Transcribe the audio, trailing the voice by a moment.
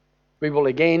we will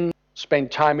again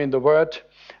spend time in the Word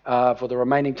for the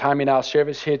remaining time in our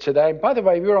service here today. By the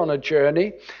way, we're on a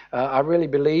journey. I really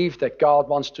believe that God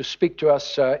wants to speak to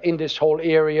us in this whole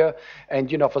area. And,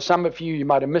 for some of you, you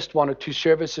might have missed one or two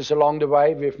services along the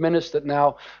way. We've ministered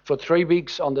now for 3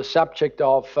 weeks on the subject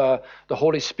of the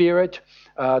Holy Spirit.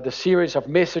 The series of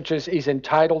messages is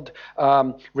entitled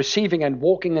Receiving and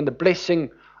Walking in the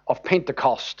Blessing of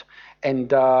Pentecost.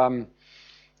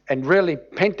 And really,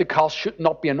 Pentecost should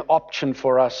not be an option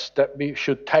for us that we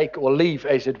should take or leave,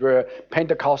 as it were.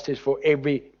 Pentecost is for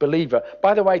every believer.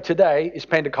 By the way, today is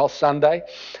Pentecost Sunday.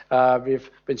 We've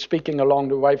been speaking along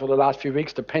the way for the last few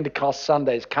weeks. The Pentecost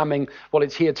Sunday is coming. Well,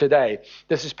 it's here today.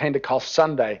 This is Pentecost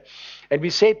Sunday. And we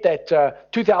said that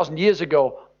 2,000 years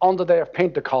ago, on the day of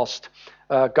Pentecost,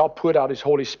 God poured out his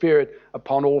Holy Spirit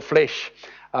upon all flesh.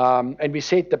 And we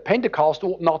said that Pentecost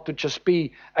ought not to just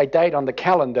be a date on the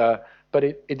calendar, but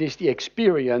it is the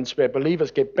experience where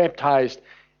believers get baptized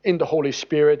in the Holy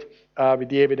Spirit with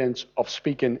the evidence of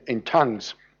speaking in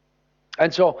tongues.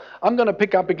 And so I'm going to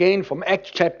pick up again from Acts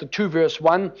chapter 2, verse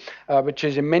 1, which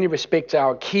is in many respects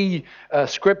our key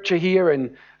scripture here.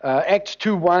 In Acts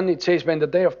 2:1, it says, when the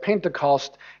day of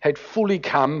Pentecost had fully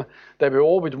come, they were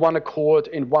all with one accord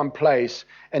in one place.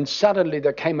 And suddenly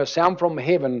there came a sound from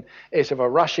heaven as of a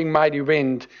rushing mighty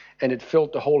wind, and it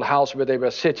filled the whole house where they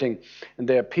were sitting. And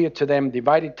there appeared to them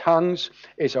divided tongues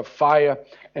as of fire,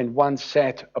 and one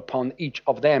sat upon each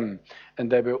of them.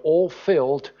 And they were all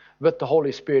filled with the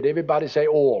Holy Spirit. Everybody say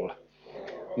all.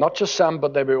 Not just some,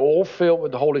 but they were all filled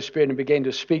with the Holy Spirit and began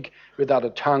to speak with other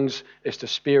tongues as the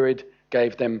Spirit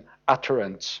gave them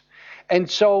utterance. And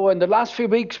so in the last few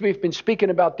weeks, we've been speaking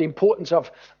about the importance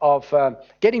of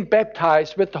getting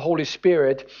baptized with the Holy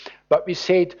Spirit. But we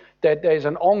said that there's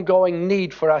an ongoing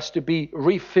need for us to be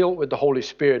refilled with the Holy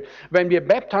Spirit. When we are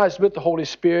baptized with the Holy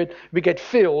Spirit, we get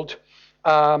filled.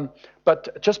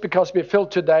 But just because we're filled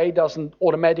today doesn't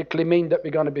automatically mean that we're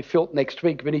going to be filled next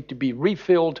week. We need to be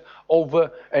refilled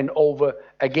over and over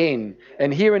again.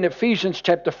 And here in Ephesians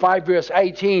chapter 5, verse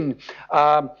 18,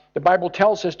 the Bible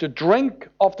tells us to drink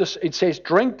of this. It says,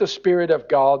 drink the Spirit of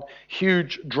God,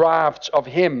 huge draughts of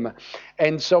Him.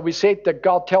 And so we said that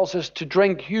God tells us to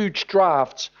drink huge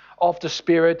draughts of the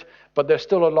Spirit, but there's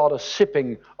still a lot of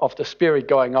sipping of the Spirit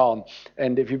going on.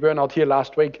 And if you were not here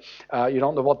last week, you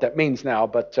don't know what that means now,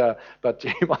 but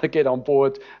you want to get on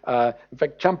board. In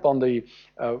fact, jump on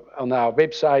our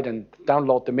website and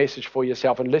download the message for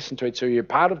yourself and listen to it, so you're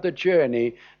part of the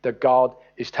journey that God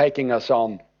is taking us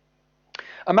on.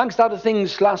 Amongst other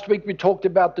things, last week we talked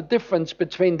about the difference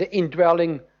between the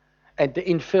indwelling and the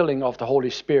infilling of the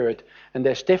Holy Spirit. And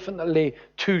there's definitely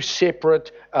two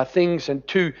separate things and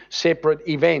two separate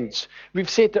events. We've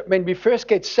said that when we first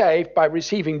get saved by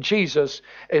receiving Jesus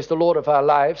as the Lord of our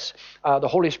lives, the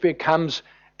Holy Spirit comes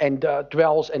and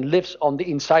dwells and lives on the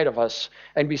inside of us.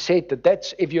 And we said that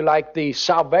that's, if you like, the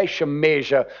salvation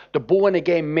measure, the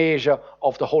born-again measure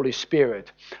of the Holy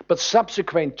Spirit. But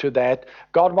subsequent to that,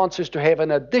 God wants us to have an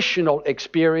additional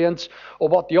experience, or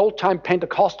what the old-time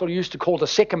Pentecostal used to call the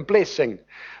second blessing,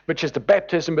 which is the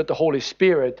baptism with the Holy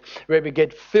Spirit, where we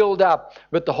get filled up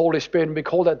with the Holy Spirit, and we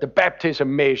call that the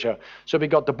baptism measure. So we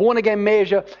got the born-again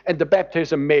measure and the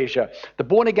baptism measure. The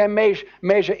born-again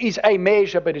measure is a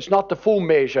measure, but it's not the full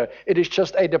measure. It is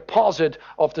just a deposit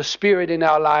of the Spirit in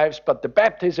our lives, but the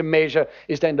baptism measure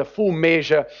is then the full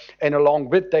measure, and along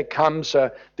with that comes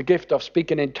the gift of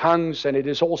speaking in tongues, and it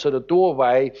is also the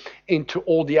doorway into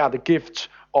all the other gifts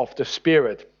of the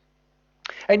Spirit.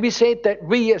 And we said that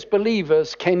we as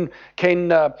believers can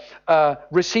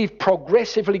receive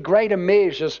progressively greater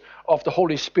measures of the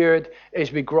Holy Spirit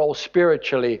as we grow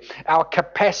spiritually. Our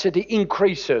capacity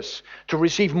increases to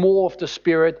receive more of the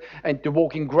Spirit and to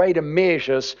walk in greater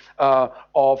measures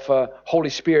of Holy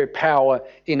Spirit power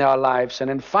in our lives. And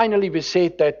then finally we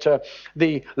said that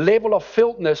the level of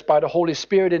filledness by the Holy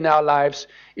Spirit in our lives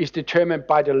is determined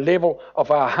by the level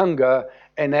of our hunger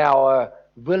and our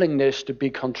willingness to be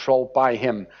controlled by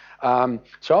Him.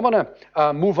 So I want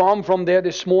to move on from there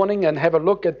this morning and have a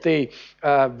look at the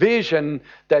vision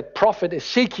that prophet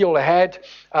Ezekiel had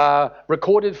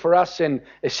recorded for us in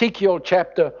Ezekiel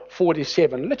chapter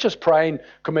 47. Let's just pray and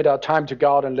commit our time to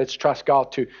God, and let's trust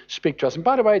God to speak to us. And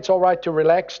by the way, it's all right to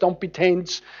relax. Don't be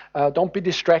tense. Don't be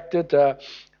distracted.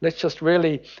 Let's just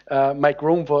really make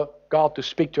room for God to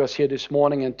speak to us here this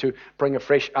morning and to bring a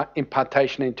fresh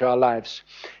impartation into our lives.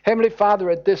 Heavenly Father,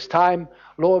 at this time,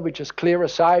 Lord, we just clear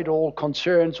aside all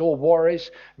concerns, all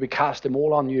worries. We cast them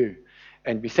all on you.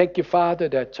 And we thank you, Father,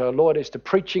 that, Lord, as the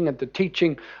preaching and the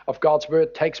teaching of God's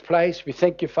word takes place, we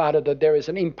thank you, Father, that there is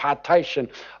an impartation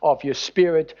of your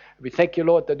Spirit. We thank you,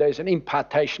 Lord, that there is an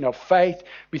impartation of faith.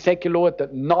 We thank you, Lord,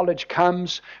 that knowledge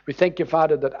comes. We thank you,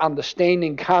 Father, that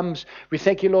understanding comes. We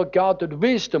thank you, Lord God, that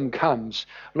wisdom comes.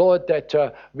 Lord, that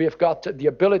we have got the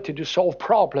ability to solve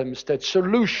problems, that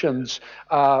solutions,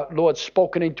 Lord,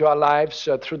 spoken into our lives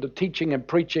through the teaching and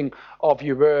preaching of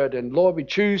your word. And Lord, we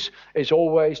choose, as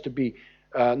always, to be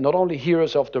not only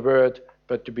hearers of the word,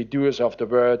 but to be doers of the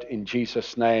word. In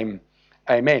Jesus' name,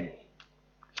 amen.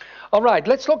 All right,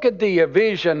 let's look at the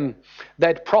vision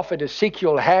that prophet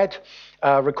Ezekiel had,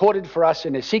 recorded for us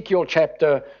in Ezekiel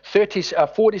chapter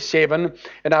 47.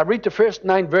 And I read the first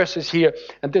 9 verses here,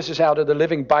 and this is out of the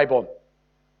Living Bible.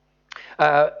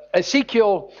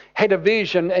 Ezekiel had a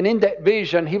vision, and in that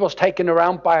vision, he was taken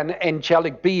around by an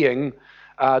angelic being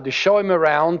to show him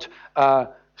around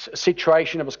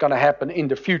situation that was going to happen in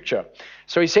the future.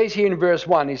 So he says here in verse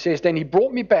 1, he says, "Then he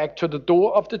brought me back to the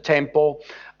door of the temple.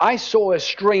 I saw a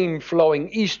stream flowing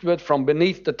eastward from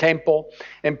beneath the temple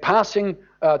and passing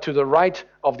to the right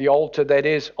of the altar, that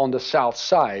is, on the south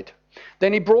side.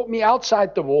 Then he brought me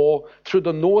outside the wall through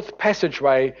the north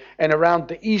passageway and around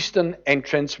the eastern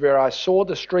entrance, where I saw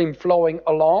the stream flowing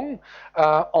along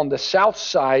on the south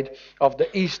side of the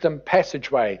eastern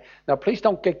passageway." Now, please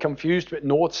don't get confused with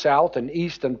north, south, and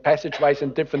east and passageways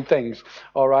and different things.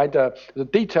 All right, the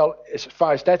detail, as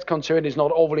far as that's concerned, is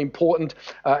not overly important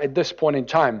at this point in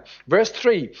time. Verse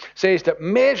 3 says that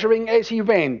measuring as he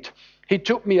went, he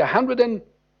took me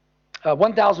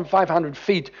 1,500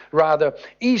 feet rather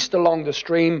east along the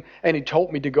stream, and he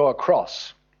told me to go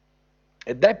across.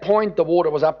 At that point, the water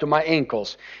was up to my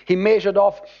ankles. He measured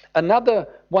off another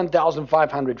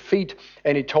 1,500 feet,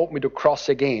 and he told me to cross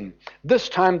again. This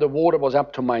time, the water was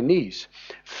up to my knees.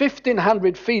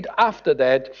 1,500 feet after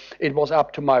that, it was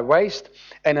up to my waist,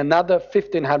 and another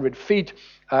 1,500 feet,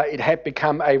 it had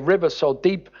become a river so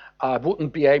deep I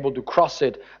wouldn't be able to cross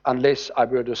it unless I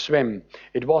were to swim.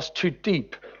 It was too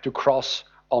deep to cross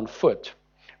on foot.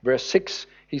 Verse 6,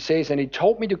 he says, "And he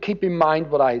told me to keep in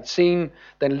mind what I had seen,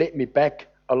 then led me back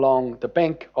along the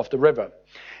bank of the river.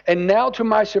 And now, to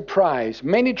my surprise,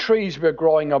 many trees were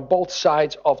growing on both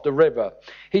sides of the river.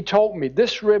 He told me,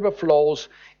 this river flows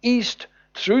east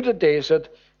through the desert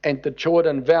and the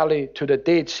Jordan Valley to the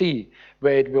Dead Sea,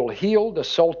 where it will heal the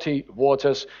salty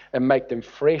waters and make them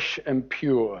fresh and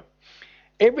pure.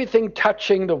 Everything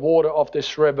touching the water of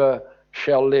this river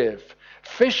shall live.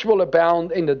 Fish will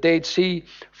abound in the Dead Sea,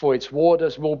 for its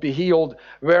waters will be healed.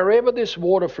 Wherever this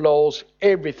water flows,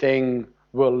 everything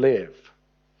will live."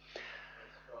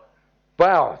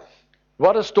 Wow,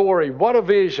 what a story, what a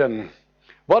vision,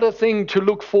 what a thing to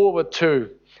look forward to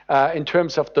in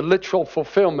terms of the literal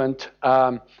fulfillment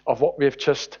of what we've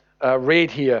just read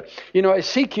here. You know,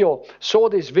 Ezekiel saw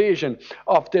this vision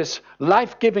of this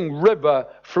life-giving river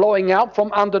flowing out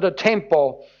from under the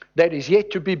temple that is yet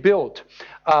to be built.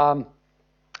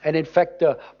 And in fact,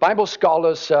 the Bible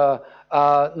scholars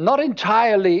not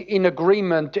entirely in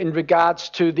agreement in regards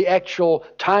to the actual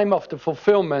time of the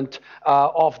fulfillment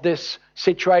of this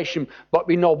situation. But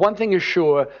we know one thing is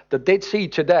sure, the Dead Sea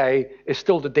today is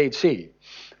still the Dead Sea.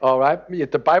 All right,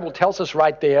 the Bible tells us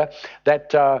right there that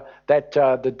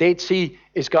the Dead Sea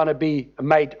is going to be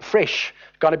made fresh,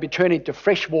 going to be turned into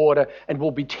fresh water, and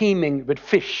will be teeming with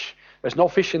fish. There's no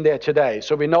fish in there today,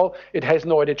 so we know it has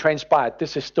not already transpired.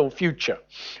 This is still future.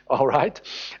 All right.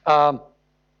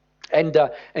 And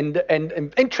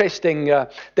interesting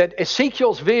that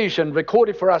Ezekiel's vision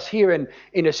recorded for us here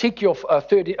in Ezekiel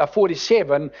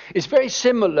 47 is very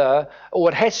similar, or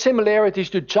it has similarities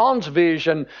to John's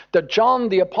vision that John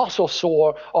the Apostle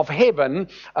saw of heaven,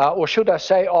 or should I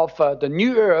say of the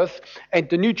new earth and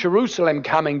the new Jerusalem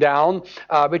coming down,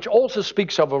 which also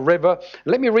speaks of a river.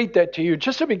 Let me read that to you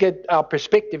just so we get our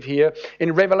perspective here.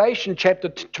 In Revelation chapter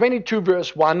 22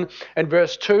 verse 1 and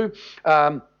verse 2,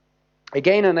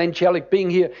 again, an angelic being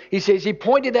here. He says, "He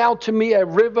pointed out to me a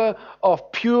river of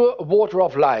pure water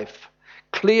of life,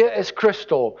 clear as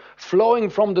crystal, flowing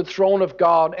from the throne of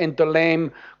God and the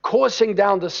Lamb, coursing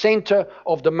down the center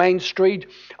of the main street.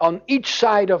 On each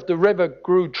side of the river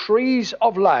grew trees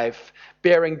of life,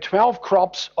 bearing 12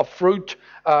 crops of fruit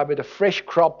with a fresh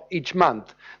crop each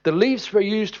month. The leaves were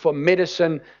used for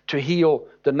medicine to heal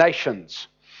the nations."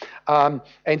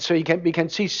 And so we can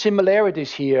see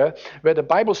similarities here where the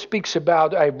Bible speaks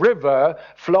about a river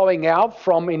flowing out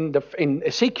from, in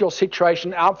Ezekiel's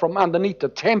situation, out from underneath the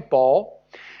temple.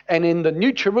 And in the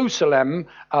New Jerusalem,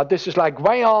 this is like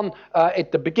way on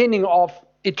at the beginning of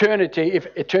eternity, if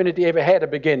eternity ever had a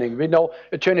beginning. We know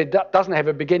eternity doesn't have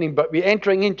a beginning, but we're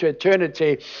entering into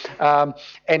eternity,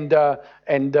 and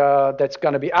that's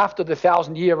going to be after the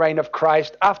 1,000-year reign of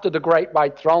Christ, after the great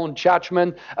white throne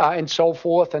judgment, and so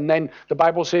forth. And then the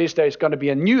Bible says there's going to be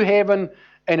a new heaven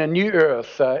and a new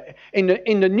earth. In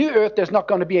the new earth, there's not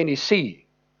going to be any sea.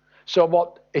 So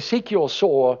what Ezekiel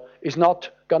saw is not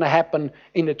going to happen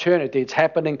in eternity. It's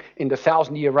happening in the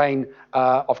 1,000-year reign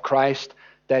of Christ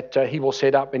that he will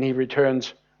set up when he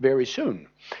returns very soon.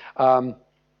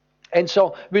 And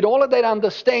so with all of that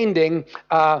understanding,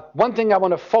 one thing I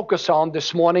want to focus on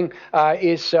this morning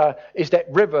is that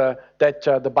river that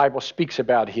the Bible speaks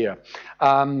about here.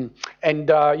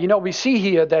 We see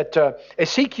here that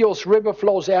Ezekiel's river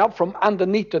flows out from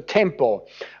underneath the temple.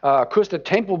 Of course, the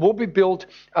temple will be built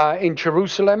in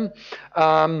Jerusalem.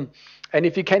 And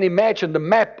if you can imagine the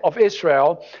map of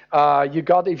Israel, you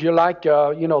got, if you like,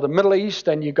 the Middle East,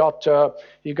 and you got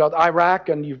Iraq,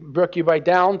 and you work your way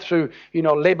down through,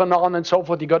 Lebanon and so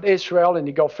forth. You got Israel, and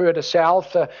you go further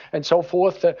south and so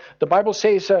forth. The Bible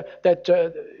says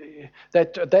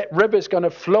that river is going to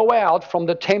flow out from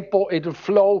the temple. It'll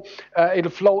flow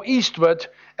eastward,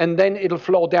 and then it'll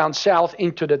flow down south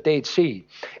into the Dead Sea.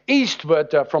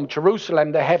 Eastward from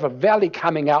Jerusalem, they have a valley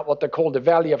coming out, what they call the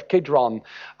Valley of Kidron,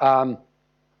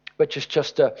 which is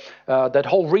just that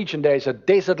whole region there is a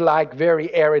desert-like,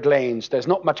 very arid lands. There's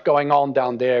not much going on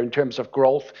down there in terms of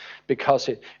growth because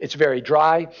it's very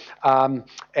dry,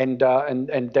 and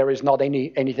there is not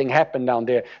anything happen down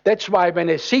there. That's why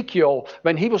when Ezekiel,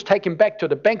 when he was taken back to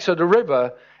the banks of the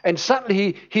river, and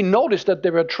suddenly he noticed that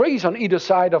there were trees on either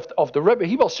side of the river,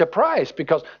 he was surprised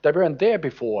because they weren't there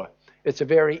before. It's a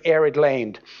very arid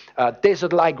land,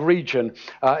 desert-like region,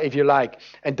 if you like.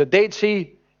 And the Dead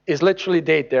Sea is literally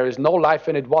dead. There is no life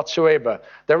in it whatsoever.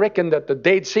 They reckon that the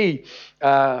Dead Sea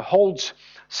holds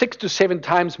 6 to 7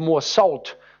 times more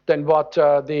salt than what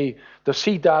the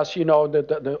sea does,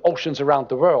 the oceans around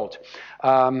the world.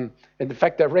 And in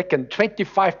fact, they reckon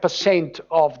 25%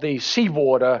 of the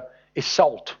seawater is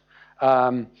salt.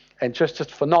 And just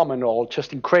phenomenal,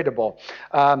 just incredible.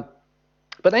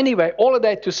 But anyway, all of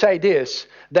that to say this,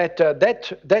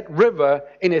 that river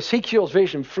in Ezekiel's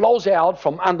vision flows out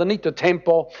from underneath the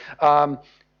temple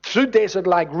through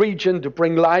desert-like region to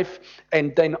bring life,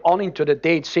 and then on into the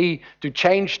Dead Sea to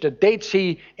change the Dead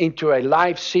Sea into a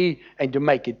live sea and to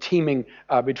make it teeming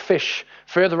with fish.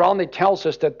 Further on, it tells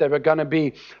us that there were going to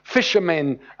be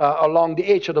fishermen along the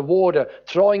edge of the water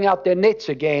throwing out their nets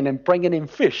again and bringing in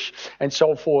fish and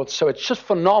so forth. So it's just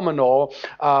phenomenal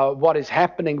what is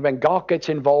happening when God gets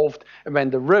involved and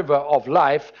when the river of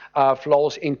life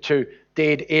flows into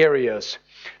dead areas.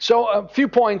 So a few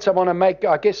points I want to make,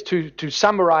 I guess, to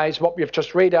summarize what we have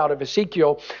just read out of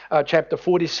Ezekiel chapter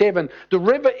 47. The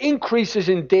river increases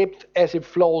in depth as it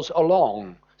flows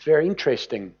along. It's very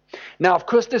interesting. Now, of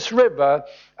course, this river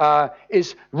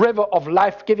is river of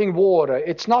life-giving water.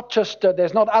 It's not just,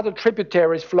 there's not other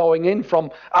tributaries flowing in from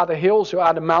other hills or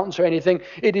other mountains or anything.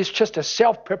 It is just a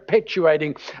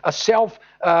self-perpetuating, a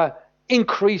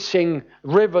self-increasing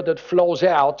river that flows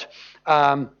out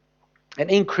and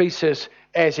increases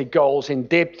as it goes in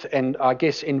depth and I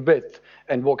guess in width.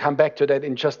 And we'll come back to that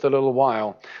in just a little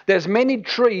while. There's many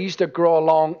trees that grow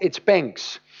along its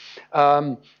banks.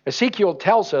 Ezekiel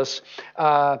tells us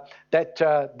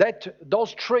that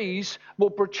those trees will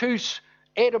produce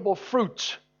edible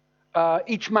fruits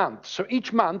each month. So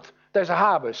each month there's a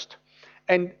harvest.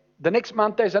 And the next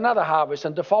month there's another harvest,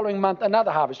 and the following month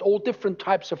another harvest, all different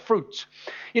types of fruits.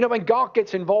 When God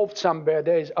gets involved somewhere,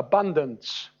 there's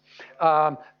abundance.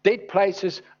 Dead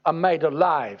places are made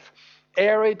alive.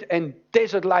 Arid and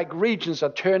desert-like regions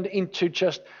are turned into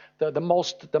just the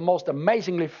most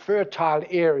amazingly fertile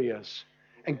areas.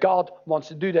 And God wants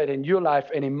to do that in your life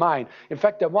and in mine. In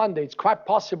fact, I wonder, it's quite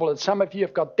possible that some of you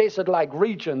have got desert-like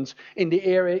regions in the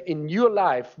area in your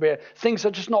life where things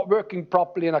are just not working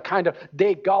properly and are kind of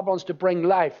dead. God wants to bring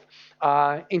life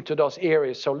into those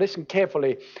areas. So listen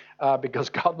carefully because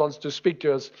God wants to speak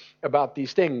to us about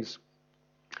these things.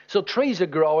 So trees are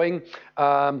growing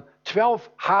 12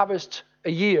 harvests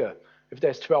a year, if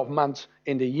there's 12 months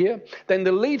in the year. Then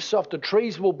the leaves of the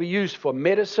trees will be used for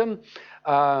medicine.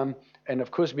 And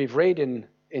of course, we've read in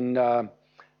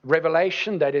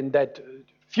Revelation that in that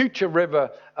future river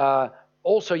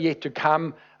also yet to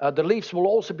come, the leaves will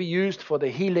also be used for the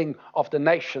healing of the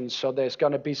nations. So there's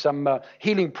going to be some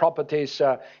healing properties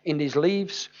in these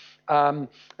leaves. And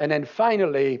then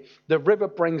finally, the river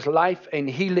brings life and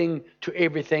healing to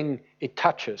everything it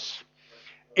touches.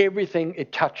 Everything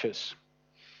it touches.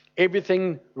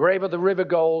 Everything, wherever the river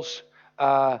goes,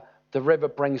 the river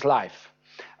brings life.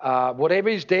 Whatever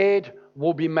is dead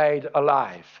will be made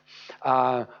alive.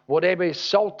 Whatever is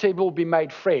salty will be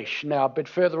made fresh. Now, a bit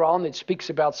further on, it speaks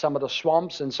about some of the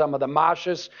swamps and some of the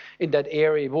marshes in that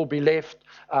area will be left.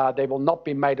 They will not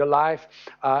be made alive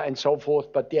and so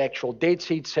forth, but the actual Dead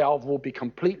Sea itself will be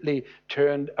completely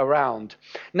turned around.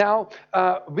 Now,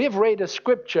 we've read a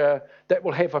scripture that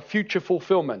will have a future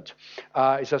fulfillment.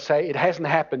 As I say, it hasn't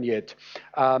happened yet.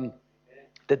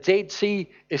 The Dead Sea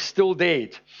is still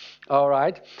dead. All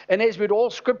right. And as with all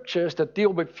scriptures that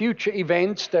deal with future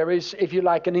events, there is, if you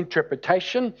like, an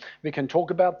interpretation. We can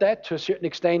talk about that to a certain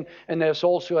extent. And there's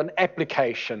also an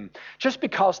application. Just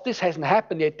because this hasn't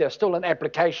happened yet, there's still an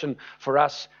application for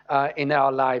us in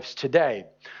our lives today.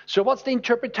 So what's the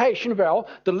interpretation? Well,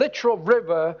 the literal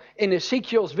river in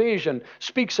Ezekiel's vision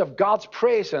speaks of God's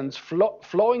presence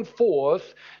flowing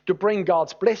forth to bring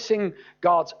God's blessing,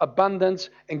 God's abundance,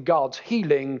 and God's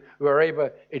healing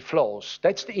wherever it flows.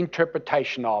 That's the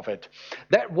interpretation of it.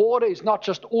 That water is not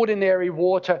just ordinary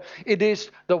water. It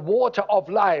is the water of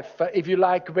life, if you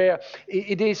like, where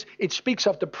it speaks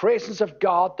of the presence of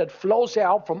God that flows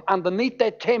out from underneath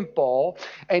that temple,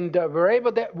 and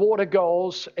wherever that water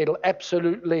goes, it'll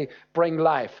absolutely bring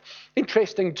life.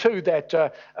 Interesting too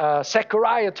that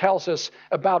Zechariah tells us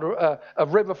about a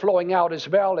river flowing out as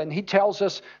well, and he tells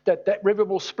us that that river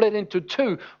will split into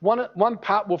two. One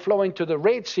part will flow into the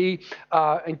Red Sea,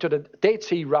 into the Dead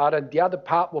Sea rather, and the other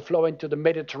part will flow into the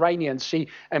Mediterranean Sea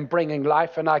and bringing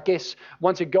life. And I guess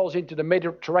once it goes into the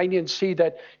Mediterranean Sea,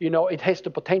 that it has the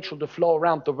potential to flow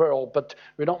around the world, but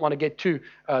we don't want to get too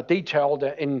detailed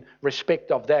in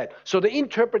respect of that. So the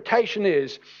interpretation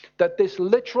is that this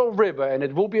literal river, and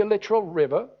it will be a literal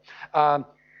river,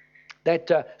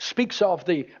 that speaks of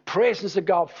the presence of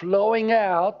God flowing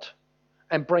out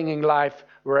and bringing life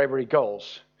wherever he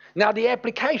goes. Now, the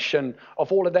application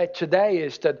of all of that today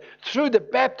is that through the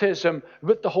baptism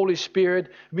with the Holy Spirit,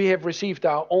 we have received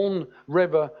our own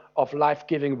river of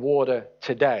life-giving water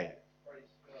today.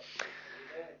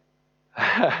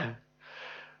 I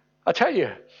tell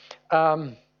you,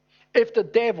 if the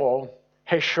devil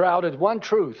has shrouded one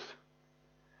truth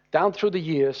down through the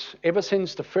years, ever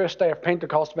since the first day of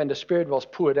Pentecost when the Spirit was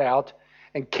poured out,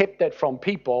 and kept that from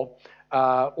people,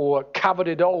 or covered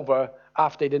it over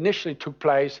after it initially took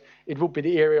place, it would be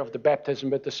the area of the baptism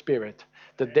with the Spirit.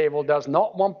 The devil does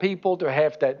not want people to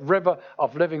have that river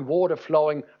of living water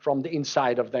flowing from the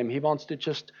inside of them. He wants to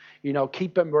just,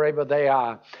 keep them wherever they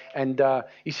are. And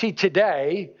you see,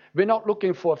 today, we're not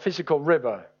looking for a physical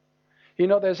river.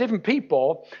 There's even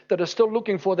people that are still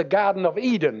looking for the Garden of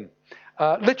Eden.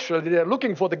 Literally, they're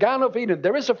looking for the Garden of Eden.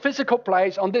 There is a physical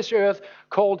place on this earth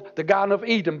called the Garden of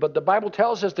Eden, but the Bible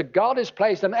tells us that God has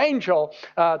placed an angel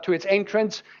to its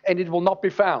entrance, and it will not be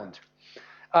found.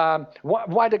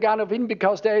 Why the Garden of Eden?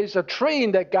 Because there is a tree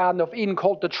in that Garden of Eden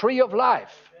called the Tree of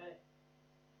Life.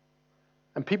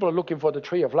 And people are looking for the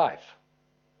Tree of Life.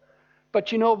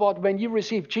 But you know what? When you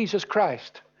receive Jesus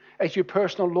Christ as your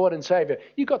personal Lord and Savior,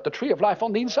 you got the Tree of Life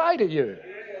on the inside of you.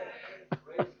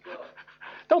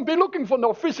 Don't be looking for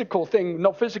no physical thing,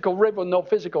 no physical river, no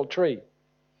physical tree.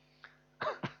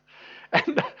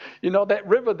 And that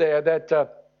river there, that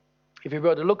if you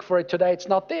were to look for it today, it's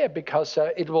not there, because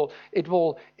it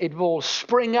will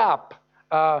spring up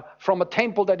from a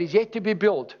temple that is yet to be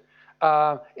built.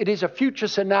 It is a future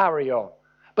scenario.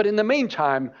 But in the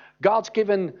meantime, God's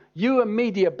given you and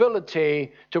me the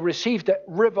ability to receive that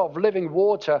river of living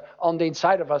water on the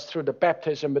inside of us through the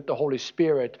baptism with the Holy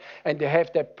Spirit, and to have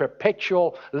that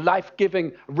perpetual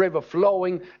life-giving river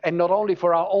flowing, and not only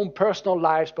for our own personal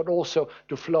lives, but also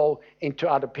to flow into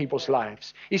other people's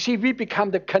lives. You see, we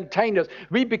become the containers.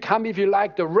 We become, if you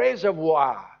like, the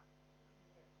reservoir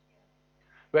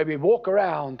where we walk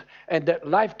around, and that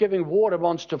life-giving water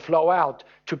wants to flow out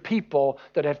to people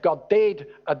that have got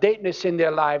deadness in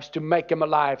their lives to make them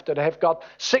alive, that have got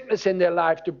sickness in their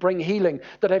life to bring healing,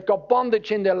 that have got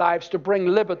bondage in their lives to bring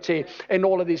liberty, and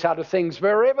all of these other things.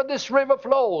 Wherever this river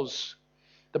flows,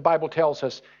 the Bible tells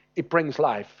us, it brings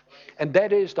life. And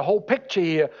that is the whole picture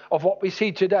here of what we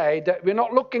see today, that we're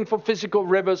not looking for physical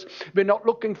rivers, we're not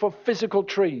looking for physical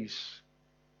trees.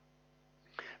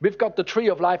 We've got the tree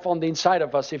of life on the inside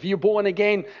of us. If you're born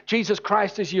again, Jesus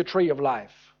Christ is your tree of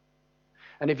life.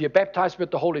 And if you're baptized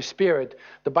with the Holy Spirit,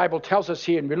 the Bible tells us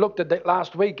here, and we looked at that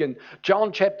last week in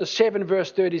John chapter 7,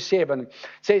 verse 37, it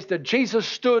says that Jesus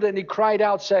stood and he cried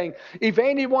out saying, "If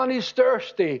anyone is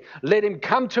thirsty, let him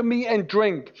come to me and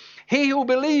drink. He who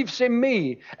believes in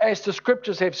me, as the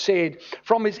scriptures have said,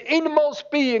 from his inmost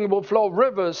being will flow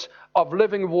rivers of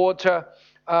living water."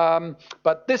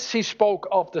 But this he spoke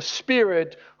of the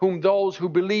Spirit whom those who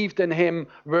believed in him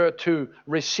were to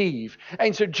receive.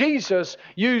 And so Jesus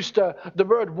used the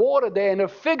word water there in a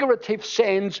figurative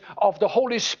sense of the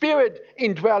Holy Spirit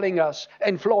indwelling us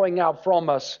and flowing out from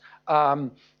us.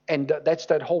 And that's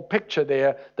that whole picture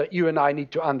there that you and I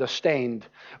need to understand.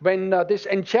 When this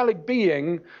angelic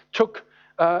being took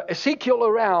Ezekiel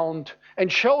around and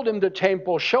showed him the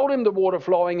temple, showed him the water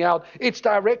flowing out, its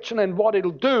direction and what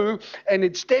it'll do, and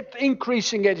its depth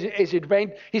increasing as it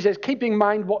went. He says, keep in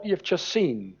mind what you've just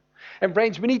seen. And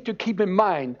friends, we need to keep in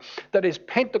mind that as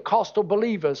Pentecostal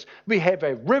believers, we have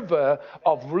a river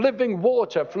of living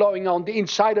water flowing on the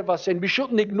inside of us, and we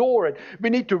shouldn't ignore it. We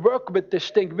need to work with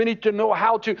this thing. We need to know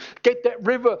how to get that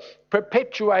river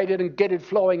perpetuated and get it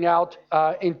flowing out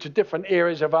into different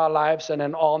areas of our lives and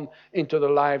then on into the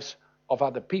lives of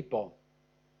other people.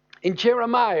 In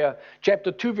Jeremiah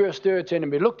chapter 2 verse 13,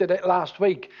 and we looked at it last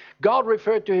week, God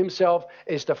referred to himself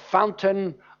as the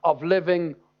fountain of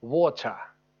living water.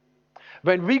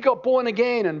 When we got born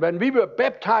again and when we were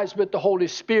baptized with the Holy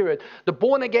Spirit, the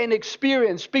born again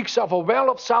experience speaks of a well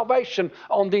of salvation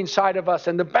on the inside of us.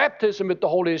 And the baptism with the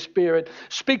Holy Spirit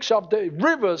speaks of the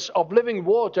rivers of living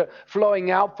water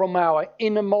flowing out from our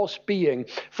innermost being.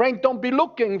 Friend, don't be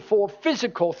looking for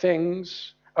physical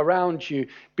things around you.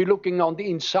 Be looking on the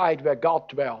inside where God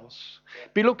dwells.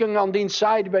 Be looking on the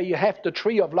inside where you have the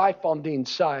tree of life on the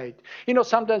inside. You know,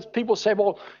 sometimes people say,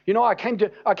 well, you know, I came to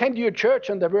your church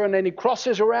and there weren't any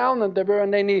crosses around and there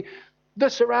weren't any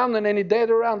this around and any that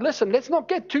around. Listen, let's not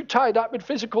get too tied up with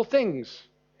physical things.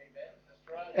 Amen.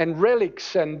 That's right. And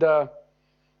relics and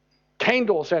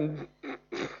candles and...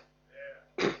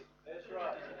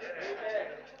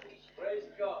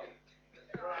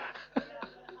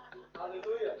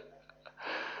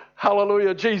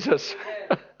 Hallelujah, Jesus.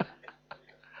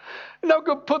 No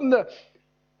good putting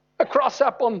a cross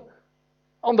up on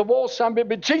the wall somewhere,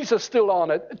 but Jesus still on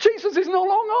it. Jesus is no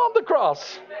longer on the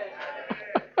cross.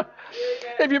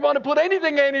 If you want to put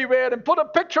anything anywhere, then put a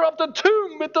picture of the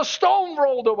tomb with the stone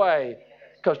rolled away.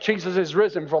 Because Jesus is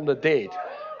risen from the dead.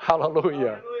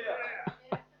 Hallelujah.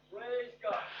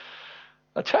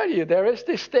 I tell you, there is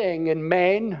this thing in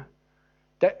man,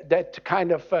 that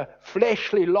kind of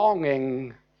fleshly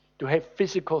longing to have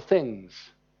physical things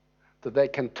that they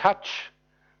can touch,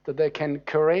 that they can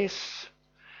caress,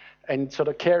 and sort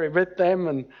of carry with them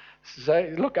and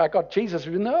say, look, I got Jesus.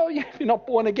 No, you're not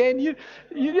born again. You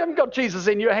haven't got Jesus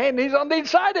in your hand. He's on the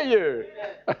inside of you.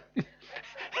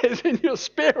 He's in your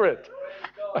spirit.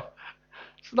 So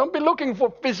don't be looking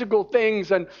for physical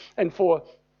things and for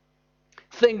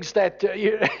things that,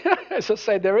 as I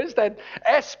say, there is that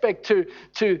aspect to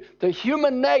the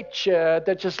human nature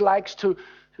that just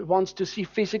wants to see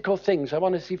physical things. I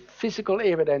want to see physical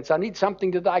evidence. I need something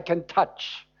that I can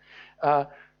touch.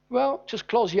 Well, just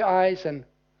close your eyes and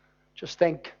just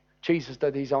thank Jesus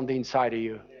that he's on the inside of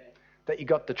you. That you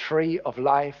got the tree of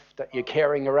life that you're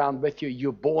carrying around with you.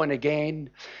 You're born again.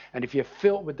 And if you're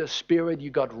filled with the Spirit, you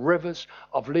got rivers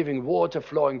of living water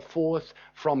flowing forth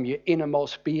from your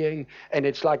innermost being. And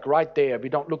it's like right there. We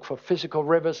don't look for physical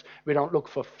rivers. We don't look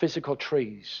for physical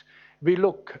trees. We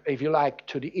look, if you like,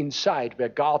 to the inside where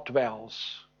God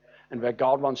dwells and where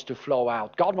God wants to flow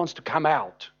out. God wants to come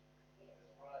out.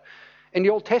 In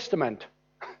the Old Testament,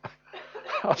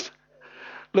 I was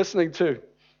listening to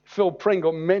Phil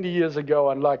Pringle many years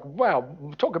ago and like, wow,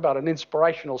 talk about an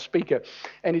inspirational speaker.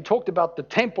 And he talked about the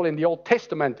temple in the Old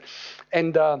Testament.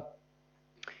 And,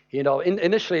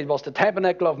 initially it was the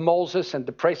tabernacle of Moses and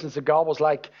the presence of God was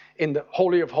like in the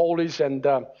Holy of Holies. And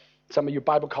some of you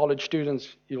Bible college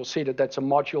students, you'll see that that's a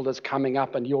module that's coming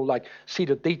up and you'll like see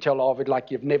the detail of it like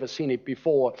you've never seen it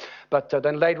before. But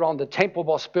then later on, the temple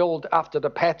was built after the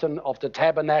pattern of the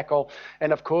tabernacle.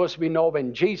 And of course, we know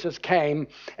when Jesus came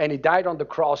and he died on the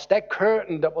cross, that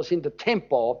curtain that was in the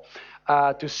temple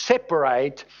to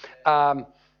separate, that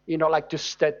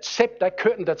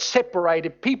curtain that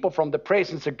separated people from the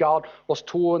presence of God was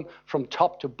torn from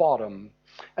top to bottom.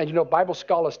 And Bible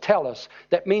scholars tell us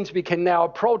that means we can now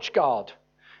approach God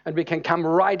and we can come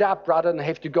right up rather than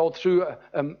have to go through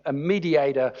a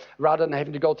mediator, rather than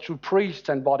having to go through priests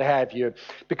and what have you,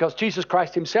 because Jesus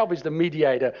Christ himself is the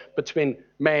mediator between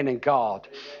man and God.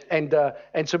 And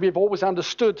so we've always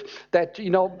understood that,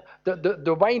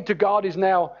 the way into God is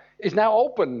now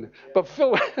open. But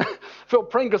Phil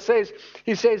Pringle says,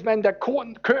 man, that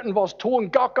curtain was torn.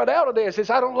 God got out of there. He says,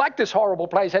 I don't like this horrible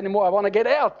place anymore. I want to get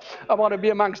out. I want to be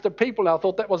amongst the people. And I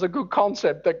thought that was a good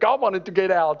concept, that God wanted to get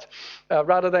out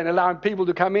rather than allowing people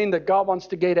to come in, that God wants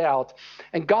to get out.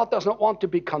 And God does not want to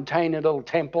be contained in little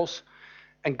temples.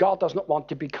 And God does not want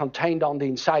to be contained on the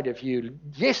inside of you.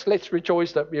 Yes, let's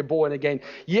rejoice that we are born again.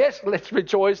 Yes, let's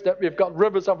rejoice that we've got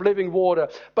rivers of living water.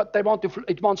 But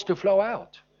it wants to flow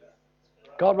out.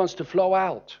 God wants to flow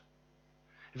out.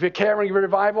 If we're carrying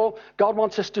revival, God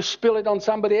wants us to spill it on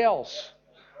somebody else.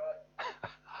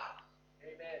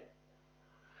 Amen.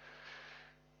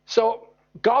 So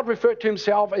God referred to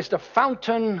himself as the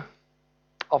fountain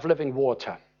of living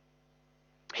water.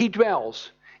 He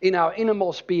dwells in our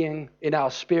innermost being, in our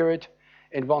spirit,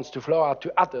 and wants to flow out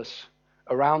to others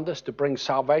around us to bring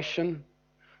salvation,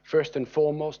 first and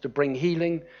foremost, to bring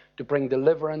healing, to bring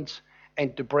deliverance,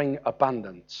 and to bring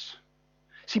abundance.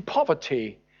 See,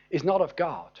 poverty is not of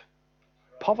God.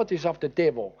 Poverty is of the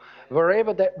devil.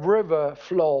 Wherever that river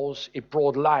flows, it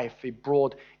brought life, it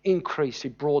brought increase,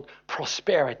 it brought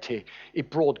prosperity, it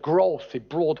brought growth, it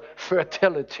brought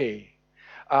fertility,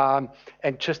 and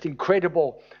just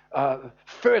incredible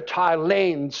fertile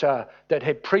lands that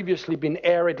had previously been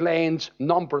arid lands,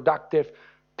 non-productive.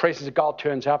 Presence of God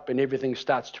turns up and everything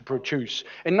starts to produce.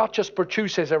 And not just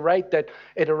produce at a rate that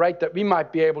we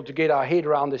might be able to get our head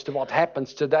around as to what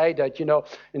happens today, that,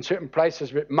 in certain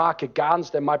places with market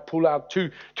gardens, they might pull out two,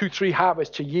 3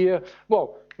 harvests a year.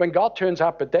 Well, when God turns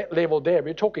up at that level there,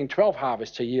 we're talking 12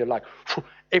 harvests a year, like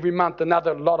every month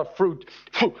another lot of fruit,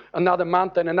 another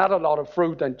month and another lot of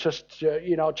fruit, and just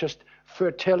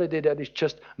fertility that is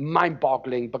just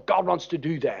mind-boggling. But God wants to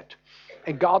do that.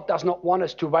 And God does not want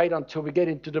us to wait until we get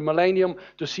into the millennium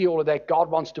to see all of that. God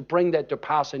wants to bring that to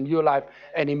pass in your life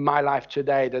and in my life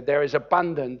today, that there is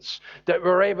abundance, that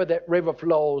wherever that river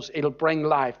flows, it'll bring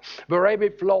life. Wherever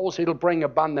it flows, it'll bring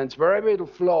abundance. Wherever it'll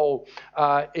flow,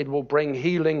 it will bring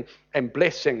healing and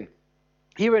blessing.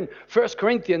 Here in 1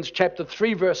 Corinthians chapter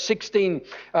 3, verse 16,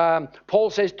 Paul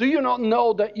says, "Do you not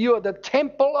know that you are the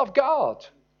temple of God,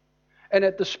 and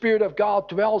that the Spirit of God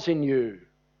dwells in you?"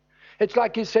 It's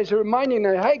like he says, reminding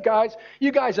them, hey guys,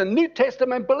 you guys are New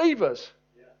Testament believers.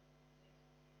 Yeah.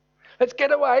 Let's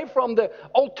get away from the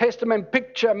Old Testament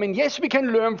picture. I mean, yes, we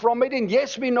can learn from it, and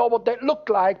yes, we know what that looked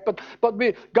like, but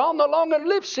God no longer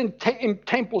lives in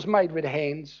temples made with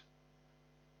hands.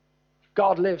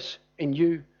 God lives in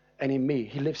you and in me.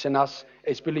 He lives in us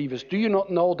as believers. Do you not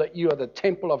know that you are the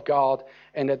temple of God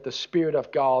and that the Spirit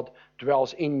of God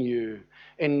dwells in you?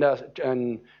 In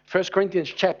 1 Corinthians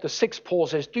chapter 6, Paul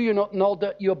says, "Do you not know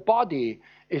that your body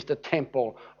is the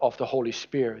temple of the Holy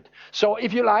Spirit?" So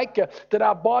if you like, that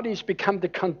our bodies become the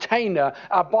container,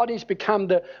 our bodies become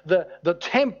the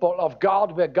temple of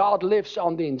God where God lives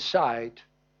on the inside.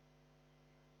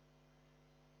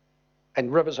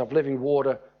 And rivers of living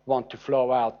water want to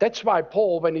flow out. That's why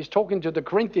Paul, when he's talking to the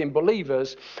Corinthian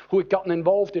believers who had gotten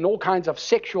involved in all kinds of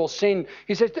sexual sin,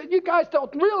 he says that you guys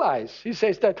don't realize. He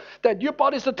says that your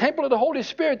body is the temple of the Holy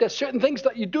Spirit. There's certain things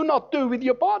that you do not do with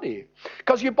your body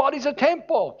because your body is a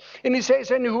temple. And he says,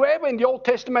 and whoever in the Old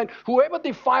Testament, whoever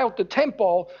defiled the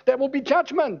temple, there will be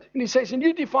judgment. And he says, and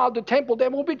you defiled the temple, there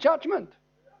will be judgment.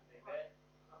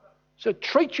 So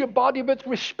treat your body with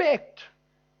respect.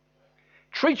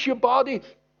 Treat your body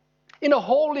in a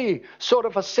holy sort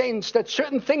of a sense, that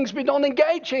certain things we don't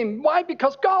engage in. Why?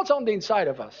 Because God's on the inside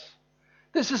of us.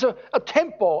 This is a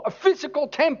temple, a physical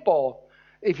temple,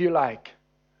 if you like.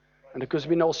 And because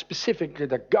we know specifically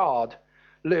that God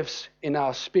lives in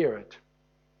our spirit.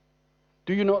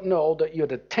 Do you not know that you're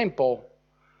the temple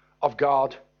of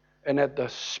God and that the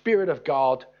Spirit of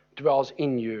God dwells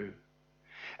in you?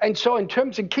 And so in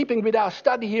terms of keeping with our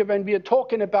study here, when we are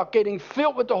talking about getting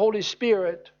filled with the Holy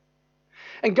Spirit,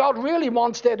 and God really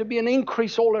wants there to be an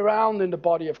increase all around in the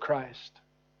body of Christ.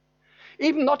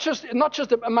 Even not just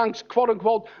amongst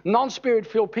quote-unquote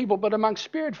non-spirit-filled people, but amongst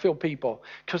spirit-filled people.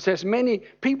 Because there's many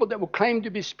people that will claim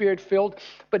to be spirit-filled,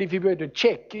 but if you were to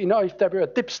check, if they were a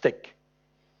dipstick.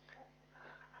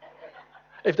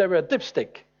 If they were a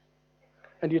dipstick,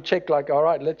 and you check like, all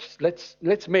right, let's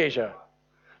measure.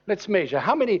 Let's measure.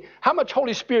 How much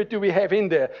Holy Spirit do we have in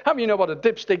there? How many know what a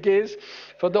dipstick is?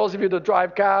 For those of you that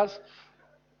drive cars,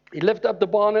 you lift up the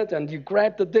bonnet and you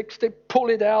grab the dipstick, pull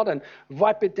it out and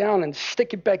wipe it down and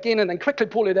stick it back in and then quickly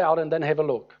pull it out and then have a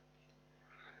look.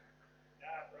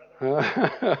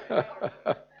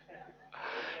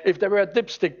 If there were a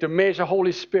dipstick to measure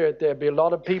Holy Spirit, there'd be a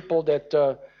lot of people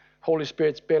that Holy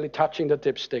Spirit's barely touching the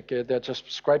dipstick. They're just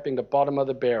scraping the bottom of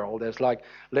the barrel. There's like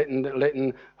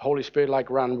letting Holy Spirit like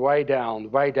run way down.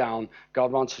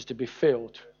 God wants us to be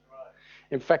filled.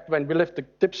 In fact, when we lift the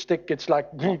dipstick, it's like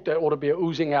there ought to be a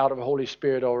oozing out of the Holy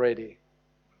Spirit already.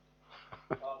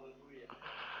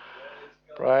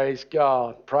 Praise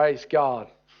God. Praise God.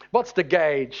 What's the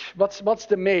gauge? What's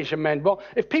the measurement? Well,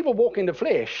 if people walk in the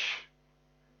flesh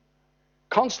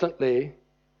constantly,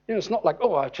 It's not like,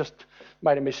 oh, I just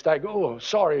made a mistake. Oh,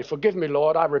 sorry, forgive me,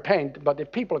 Lord, I repent. But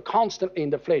if people are constantly in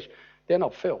the flesh, they're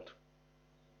not filled.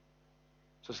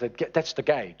 So that's the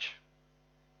gauge.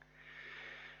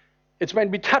 It's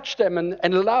when we touch them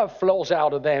and love flows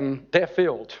out of them, they're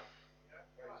filled.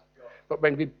 But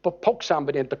when we poke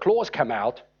somebody and the claws come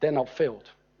out, they're not filled.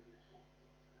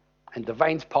 And the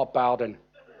veins pop out and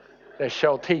they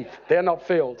show teeth. They're not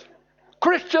filled.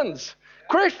 Christians!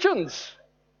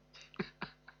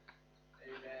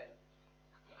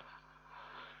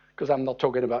 Because I'm not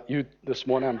talking about you this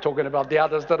morning. I'm talking about the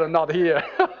others that are not here.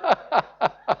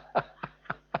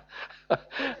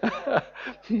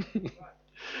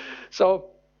 So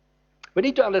we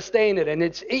need to understand it, and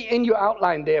it's in your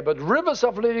outline there, but rivers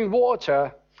of living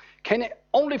water can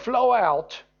only flow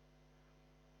out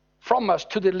from us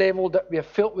to the level that we are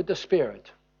filled with the Spirit.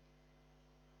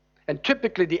 And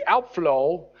typically the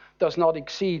outflow does not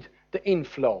exceed the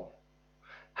inflow.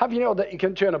 Have you know that you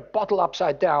can turn a bottle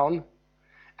upside down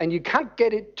and you can't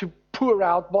get it to pour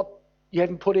out what you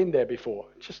haven't put in there before?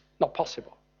 It's just not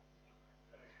possible.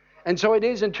 And so it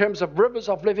is in terms of rivers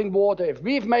of living water. If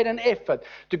we've made an effort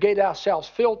to get ourselves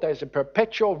filled, there's a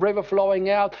perpetual river flowing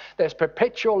out. There's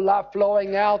perpetual love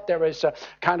flowing out. There is a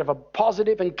kind of a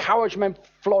positive encouragement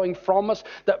flowing from us,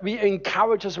 that we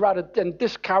encourage us rather than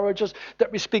discourage us,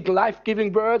 that we speak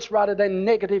life-giving words rather than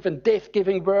negative and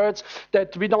death-giving words,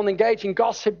 that we don't engage in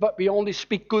gossip, but we only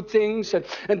speak good things,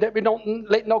 and that we don't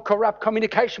let no corrupt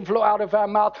communication flow out of our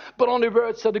mouth, but only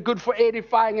words that are good for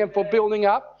edifying and for building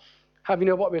up. How do you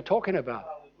know what we're talking about?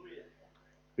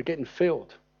 We're getting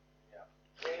filled.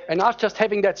 And I was just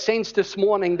having that sense this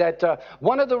morning that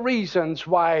one of the reasons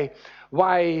why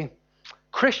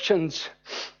Christians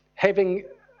having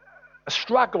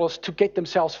struggles to get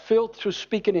themselves filled through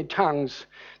speaking in tongues,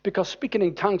 because speaking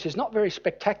in tongues is not very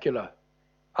spectacular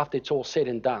after it's all said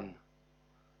and done.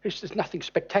 There's nothing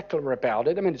spectacular about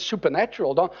it. I mean, it's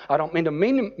supernatural. I don't mean to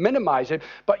minimize it.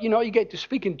 But, you get to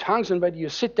speak in tongues, and whether you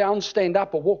sit down, stand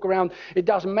up, or walk around, it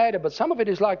doesn't matter. But some of it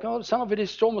is like, some of it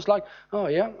is almost like, oh,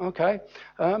 yeah, okay.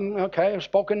 Okay, I've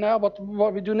spoken now. What do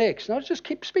we do next? No, just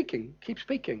keep speaking. Because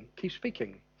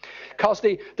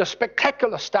the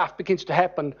spectacular stuff begins to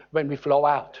happen when we flow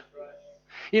out.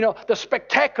 The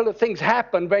spectacular things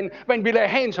happen when we lay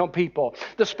hands on people.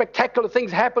 The spectacular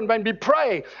things happen when we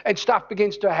pray and stuff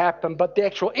begins to happen. But the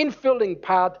actual infilling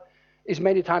part is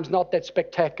many times not that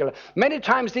spectacular. Many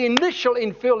times the initial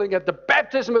infilling at the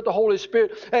baptism of the Holy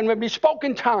Spirit and when we spoke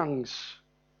in tongues,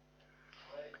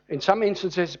 in some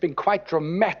instances it's been quite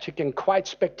dramatic and quite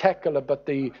spectacular, but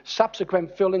the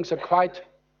subsequent fillings are quite...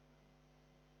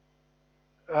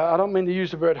 I don't mean to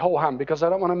use the word ho-hum because I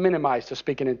don't want to minimize the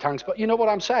speaking in tongues, but you know what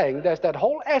I'm saying? There's that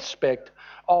whole aspect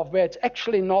of where it's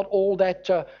actually not all that,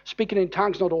 speaking in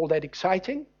tongues, not all that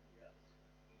exciting.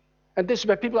 And this is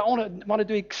where people want to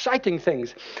do exciting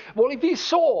things. Well, if we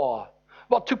saw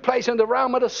what took place in the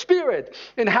realm of the Spirit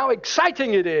and how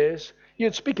exciting it is,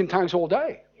 you'd speak in tongues all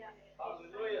day.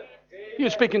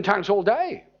 You'd speak in tongues all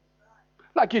day.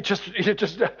 Like you just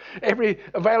every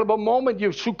available moment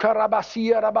you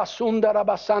sukarabasiya rabasunda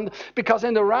rabasand, because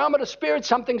in the realm of the Spirit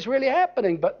something's really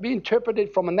happening, but we interpret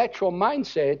it from a natural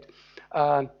mindset.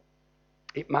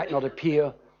 It might not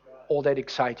appear all that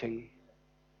exciting.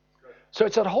 So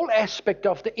it's that whole aspect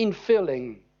of the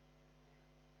infilling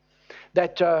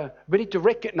that we need to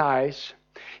recognize.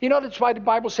 That's why the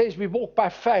Bible says we walk by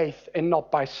faith and not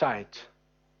by sight.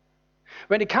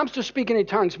 When it comes to speaking in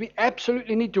tongues, we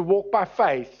absolutely need to walk by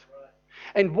faith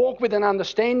and walk with an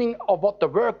understanding of what the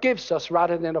Word gives us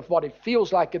rather than of what it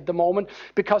feels like at the moment.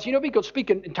 Because, we could speak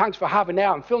in tongues for half an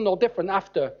hour and feel no different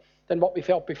after than what we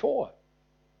felt before.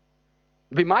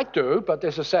 We might do, but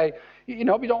as I say, we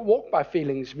don't walk by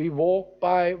feelings. We walk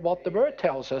by what the Word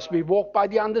tells us. We walk by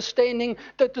the understanding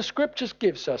that the Scriptures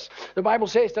gives us. The Bible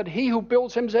says that he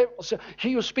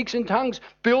who speaks in tongues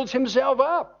builds himself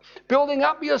up, building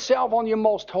up yourself on your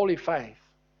most holy faith.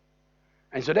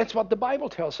 And so that's what the Bible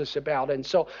tells us about. And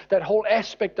so that whole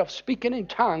aspect of speaking in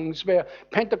tongues, where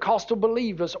Pentecostal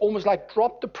believers almost like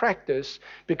drop the practice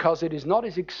because it is not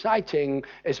as exciting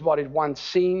as what it once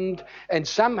seemed. And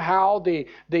somehow the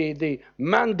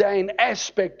mundane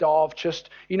aspect of just,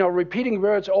 repeating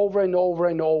words over and over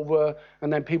and over,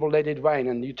 and then people let it wane.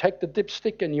 And you take the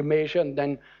dipstick and you measure, and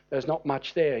then there's not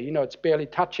much there. It's barely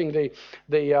touching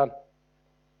the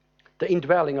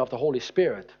indwelling of the Holy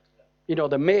Spirit.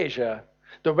 The measure,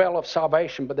 the well of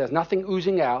salvation, but there's nothing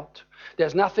oozing out.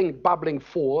 There's nothing bubbling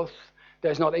forth.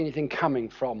 There's not anything coming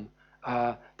from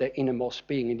the innermost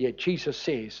being. And yet Jesus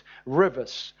says,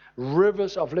 rivers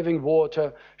of living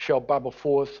water shall bubble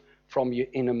forth from your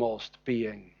innermost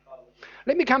being.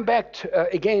 Let me come back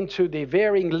again to the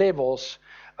varying levels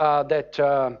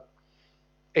that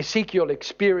Ezekiel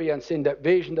experienced in that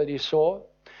vision that he saw.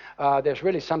 There's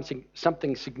really something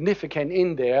significant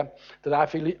in there that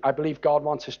I believe God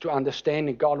wants us to understand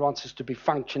and God wants us to be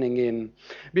functioning in.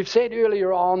 We've said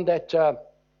earlier on that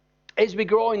as we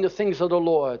grow in the things of the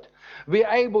Lord, we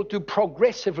are able to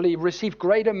progressively receive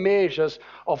greater measures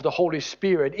of the Holy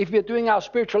Spirit. If we're doing our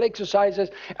spiritual exercises,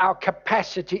 our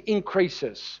capacity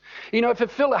increases. You know, if you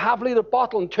fill a half-liter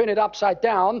bottle and turn it upside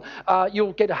down,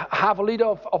 you'll get a half a liter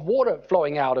of water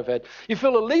flowing out of it. You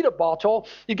fill a liter bottle,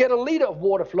 you get a liter of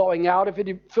water flowing out of it.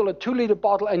 You fill a 2-liter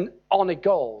bottle and on it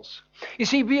goes. You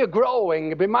see, we are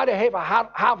growing. We might have a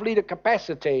half-liter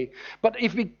capacity, but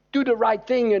if we do the right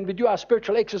thing and we do our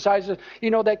spiritual exercises, you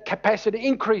know, that capacity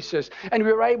increases and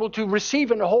we're able to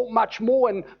receive and hold much more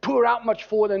and pour out much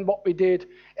more than what we did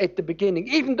at the beginning.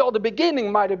 Even though the beginning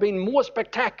might have been more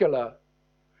spectacular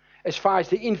as far as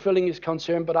the infilling is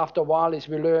concerned, but after a while, as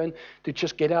we learn to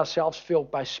just get ourselves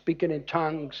filled by speaking in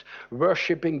tongues,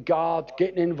 worshiping God,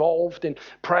 getting involved in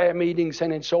prayer meetings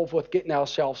and so forth, getting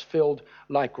ourselves filled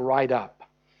like right up.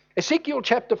 Ezekiel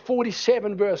chapter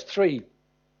 47 verse 3.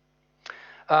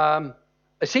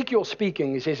 Ezekiel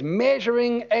speaking, he says,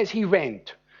 measuring as he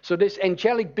went. So this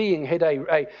angelic being had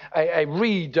a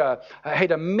reed,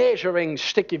 had a measuring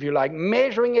stick, if you like.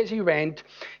 Measuring as he went,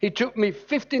 he took me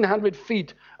 1,500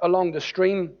 feet along the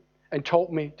stream and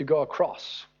told me to go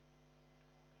across.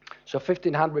 So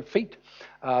 1,500 feet,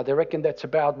 they reckon that's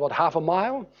about, half a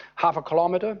mile, half a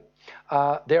kilometer,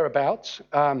 thereabouts.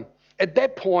 At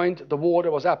that point, the water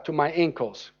was up to my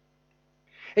ankles.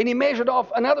 And he measured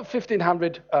off another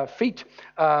 1,500 feet.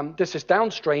 This is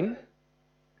downstream.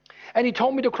 And he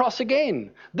told me to cross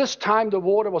again. This time the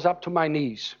water was up to my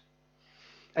knees.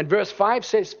 And verse 5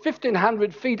 says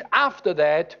 1,500 feet after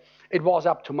that, it was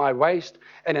up to my waist.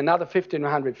 And another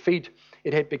 1,500 feet,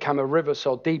 it had become a river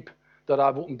so deep that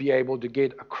I wouldn't be able to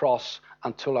get across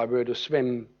until I were to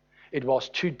swim. It was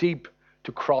too deep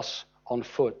to cross on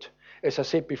foot. As I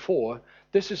said before,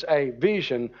 this is a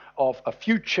vision of a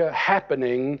future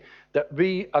happening that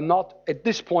we are not at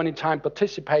this point in time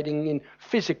participating in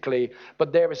physically,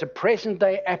 but there is a present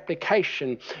day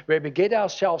application where we get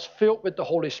ourselves filled with the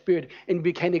Holy Spirit and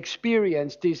we can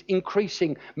experience these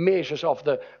increasing measures of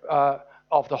the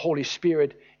Holy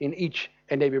Spirit in each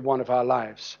and every one of our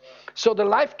lives. So the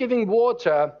life-giving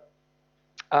water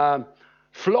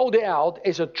flowed out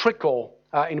as a trickle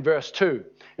in verse 2.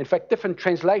 In fact, different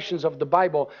translations of the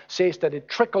Bible says that it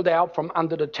trickled out from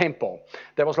under the temple.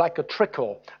 There was like a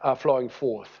trickle flowing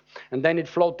forth. And then it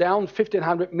flowed down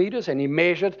 1,500 meters, and he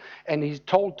measured, and he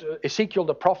told Ezekiel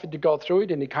the prophet to go through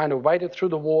it, and he kind of waded through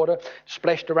the water,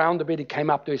 splashed around a bit, he came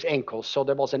up to his ankles. So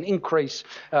there was an increase.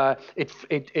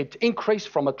 It increased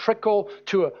from a trickle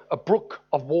to a brook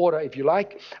of water, if you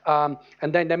like. And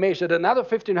then they measured another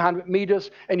 1,500 meters,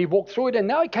 and he walked through it, and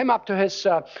now he came up to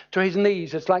his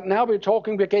knees. It's like now we're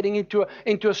getting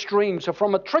into a stream. So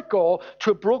from a trickle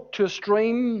to a brook to a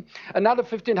stream, another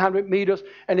 1,500 meters,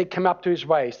 and it came up to his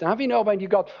waist. Now, have you know when you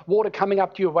got water coming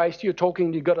up to your waist, you've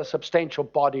got a substantial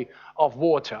body of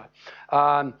water.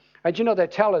 And you know, they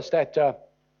tell us that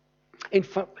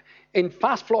in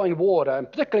fast-flowing water, and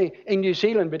particularly in New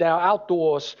Zealand with our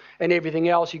outdoors and everything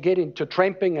else, you get into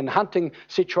tramping and hunting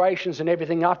situations and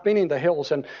everything. I've been in the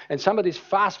hills and some of these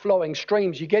fast-flowing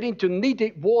streams, you get into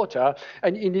knee-deep water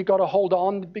and you've got to hold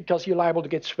on because you're liable to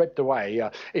get swept away.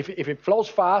 If it flows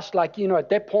fast, like, you know, at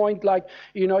that point, like,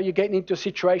 you know, you're getting into a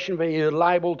situation where you're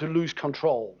liable to lose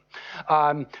control.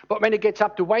 But when it gets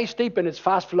up to waist deep and it's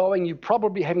fast flowing, you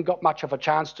probably haven't got much of a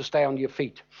chance to stay on your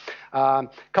feet.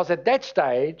 Because at that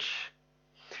stage,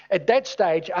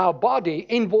 our body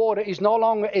in water is no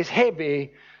longer as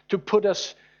heavy to put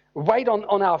us weight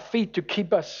on our feet to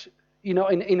keep us, you know,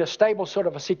 in a stable sort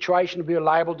of a situation. We're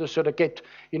liable to sort of get,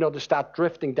 you know, to start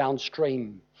drifting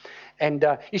downstream. And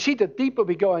you see, the deeper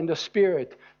we go in the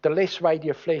spirit, the less weight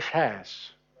your flesh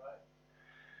has.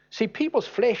 See, people's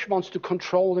flesh wants to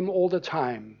control them all the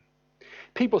time.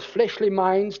 People's fleshly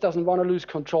minds doesn't want to lose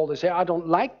control. They say, I don't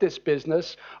like this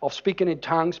business of speaking in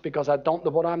tongues because I don't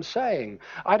know what I'm saying.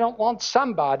 I don't want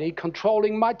somebody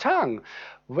controlling my tongue.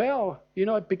 Well, you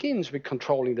know, it begins with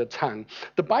controlling the tongue.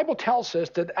 The Bible tells us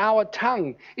that our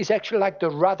tongue is actually like the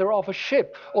rudder of a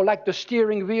ship or like the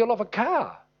steering wheel of a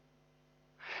car.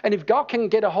 And if God can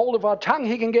get a hold of our tongue,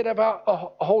 he can get a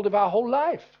hold of our whole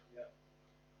life.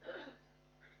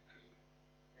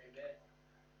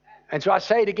 And so I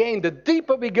say it again, the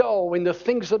deeper we go in the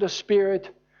things of the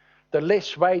Spirit, the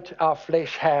less weight our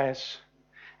flesh has.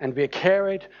 and we're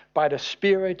carried by the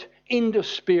Spirit, in the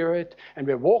Spirit, and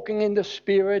we're walking in the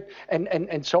Spirit,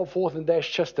 and so forth. And there's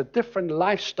just a different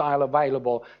lifestyle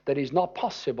available that is not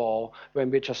possible when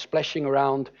we're just splashing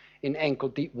around in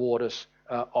ankle-deep waters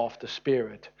of the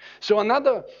Spirit. So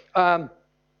another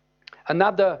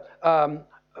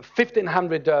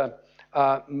 1,500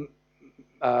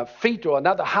 feet, or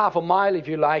another half a mile, if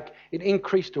you like, it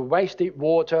increased to waist-deep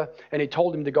water, and he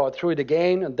told him to go through it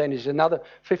again, and then there's another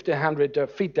 1,500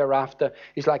 feet thereafter.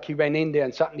 It's like he went in there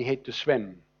and suddenly had to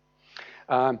swim.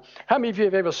 How many of you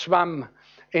have ever swum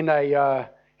in a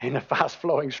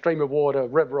fast-flowing stream of water,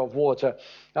 river of water?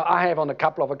 Now, I have on a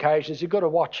couple of occasions. You've got to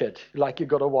watch it. You've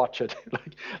got to watch it.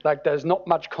 like there's not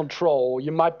much control.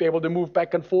 You might be able to move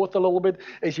back and forth a little bit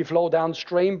as you flow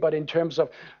downstream, but in terms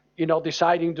of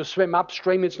deciding to swim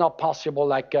upstream, it's not possible.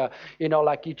 The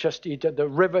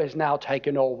river is now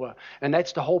taken over. And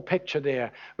that's the whole picture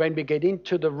there. When we get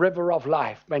into the river of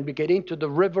life, when we get into the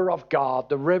river of God,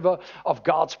 the river of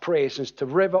God's presence, the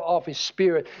river of His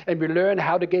Spirit, and we learn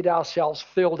how to get ourselves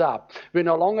filled up. We're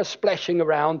no longer splashing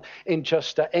around in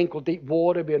just ankle-deep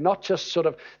water. We're not just sort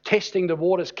of testing the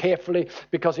waters carefully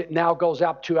because it now goes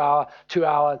up to our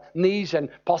knees and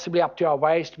possibly up to our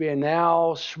waist. We are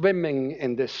now swimming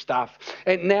in this stuff.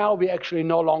 And now we're actually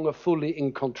no longer fully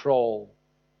in control.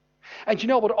 And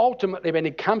but ultimately, when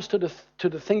it comes to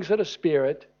the things of the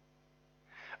Spirit,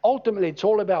 ultimately it's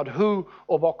all about who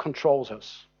or what controls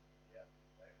us. Yeah,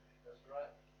 that's right.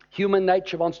 Human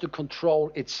nature wants to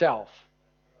control itself.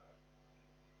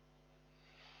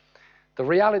 The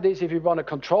reality is, if we want to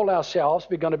control ourselves,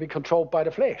 we're going to be controlled by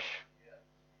the flesh. Yeah.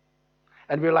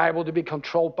 And we're liable to be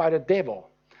controlled by the devil.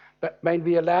 But when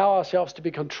we allow ourselves to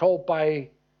be controlled by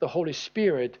the Holy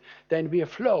Spirit, then we are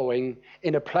flowing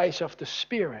in a place of the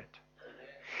Spirit.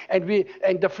 And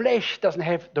the flesh doesn't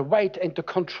have the weight and the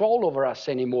control over us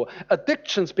anymore.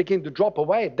 Addictions begin to drop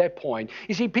away at that point.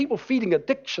 You see, people feeding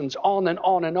addictions on and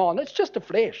on and on. It's just the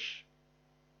flesh.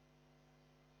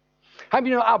 How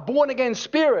many our born-again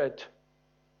spirit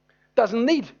doesn't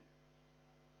need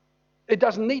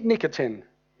nicotine.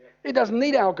 It doesn't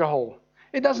need alcohol.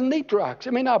 It doesn't need drugs.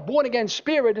 I mean, our born-again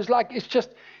spirit is like, it's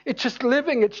just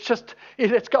living.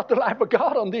 It's got the life of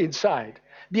God on the inside.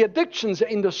 The addictions are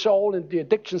in the soul, and the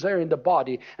addictions are in the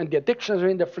body, and the addictions are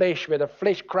in the flesh, where the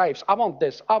flesh craves. I want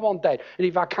this, I want that. And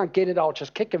if I can't get it, I'll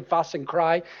just kick and fuss and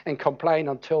cry and complain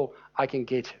until I can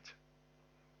get it.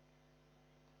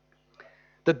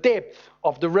 The depth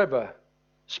of the river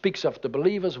speaks of the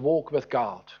believer's walk with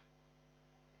God.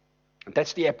 And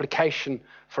that's the application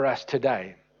for us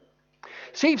today.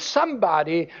 See, if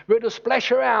somebody were to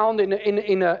splash around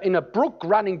in a brook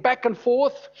running back and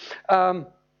forth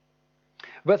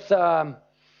with up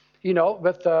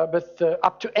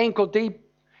to ankle deep,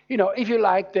 if you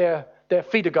like, their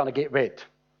feet are going to get wet.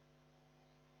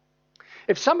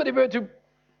 If somebody were to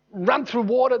run through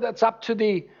water that's up to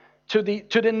the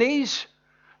knees,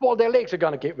 well, their legs are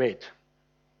going to get wet,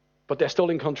 but they're still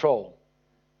in control.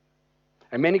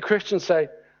 And many Christians say,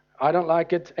 I don't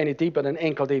like it any deeper than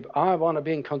ankle deep. I want to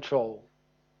be in control.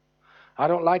 I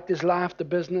don't like this laughter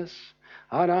business.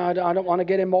 I don't want to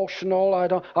get emotional. I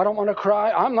don't want to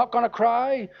cry. I'm not going to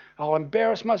cry. I'll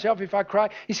embarrass myself if I cry.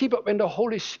 You see, but when the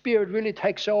Holy Spirit really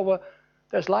takes over,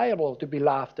 there's liable to be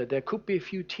laughter. There could be a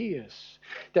few tears.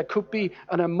 There could be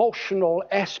an emotional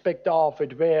aspect of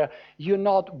it where you're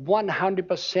not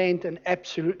 100% and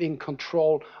absolutely in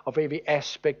control of every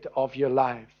aspect of your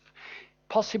life.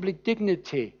 Possibly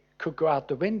dignity could go out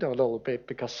the window a little bit,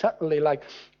 because suddenly, like,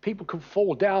 people could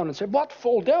fall down and say, what,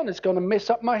 fall down? It's going to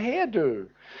mess up my hairdo.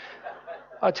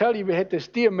 I tell you, we had this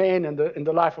dear man in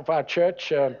the life of our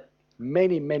church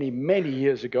many, many, many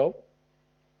years ago.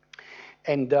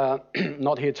 And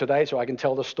not here today, so I can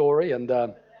tell the story. And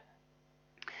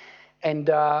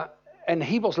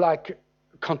he was like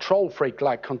control freak,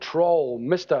 like control,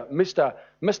 Mr.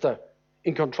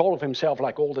 in control of himself,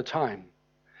 like all the time.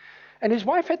 And his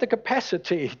wife had the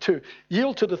capacity to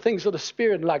yield to the things of the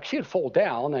Spirit, like she'd fall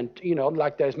down and,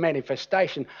 like there's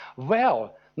manifestation.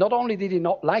 Well, not only did he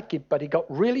not like it, but he got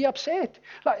really upset.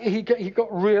 Like he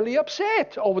got really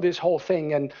upset over this whole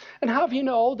thing. And how do you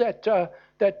know that a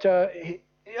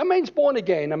man's born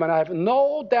again? I mean, I have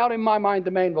no doubt in my mind the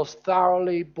man was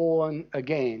thoroughly born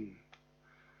again.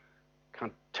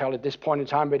 Can't tell at this point in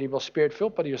time whether he was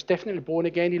Spirit-filled, but he was definitely born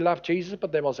again. He loved Jesus,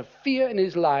 but there was a fear in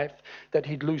his life that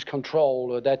he'd lose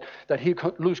control, or that he'd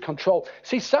lose control.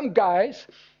 See, some guys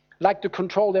like to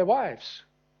control their wives.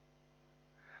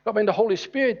 But when the Holy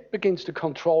Spirit begins to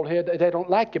control her, they don't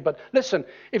like it. But listen,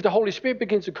 if the Holy Spirit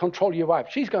begins to control your wife,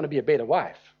 she's going to be a better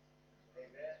wife.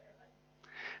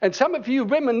 And some of you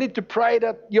women need to pray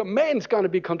that your man's going to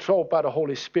be controlled by the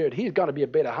Holy Spirit. He's going to be a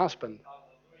better husband.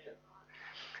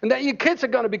 And that your kids are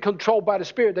going to be controlled by the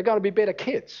Spirit. They're going to be better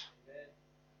kids.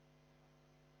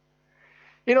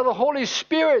 You know, the Holy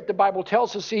Spirit, the Bible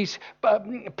tells us,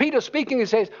 Peter speaking, he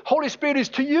says, Holy Spirit is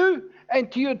to you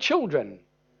and to your children.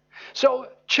 So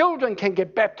children can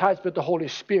get baptized with the Holy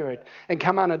Spirit and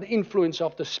come under the influence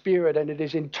of the Spirit. And it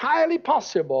is entirely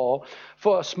possible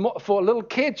for little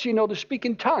kids, you know, to speak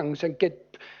in tongues and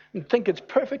think it's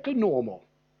perfectly normal.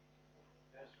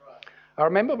 That's right. I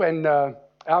remember when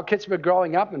our kids were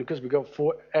growing up, and because we've got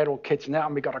 4 adult kids now,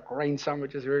 and we got a grandson,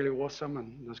 which is really awesome,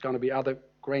 and there's going to be other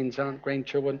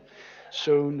grandchildren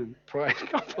soon, and praise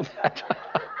God for that.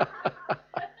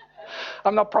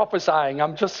 I'm not prophesying.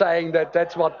 I'm just saying that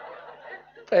that's what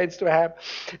tends to happen.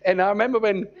 And I remember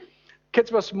when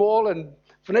kids were small, and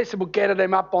Vanessa would gather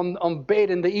them up on bed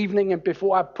in the evening, and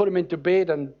before I put them into bed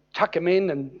and tuck them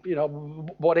in and, you know,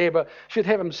 whatever, she'd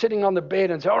have them sitting on the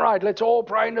bed and say, all right, let's all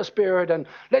pray in the Spirit, and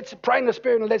let's pray in the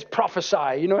Spirit, and let's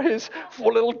prophesy. You know, here's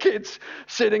 4 little kids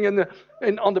sitting on the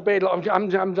bed,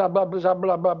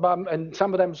 and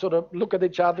some of them sort of look at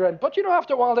each other. But, you know,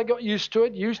 after a while they got used to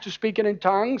it, used to speaking in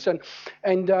tongues. And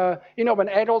you know, when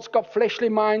adults got fleshly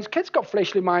minds, kids got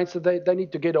fleshly minds that they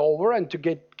need to get over, and to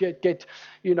get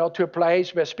you know, to a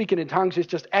place where speaking in tongues is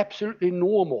just absolutely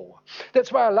normal.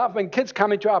 That's why I love when kids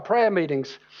come into our prayer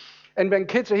meetings. And when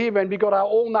kids are here, when we got our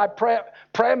all-night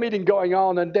prayer meeting going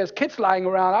on, and there's kids lying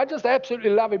around, I just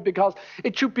absolutely love it, because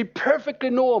it should be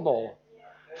perfectly normal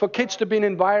for kids to be in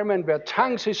an environment where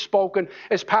tongues is spoken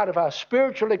as part of our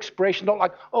spiritual expression. Not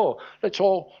like, oh, let's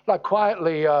all like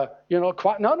quietly, you know,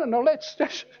 quiet. No.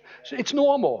 It's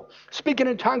normal. Speaking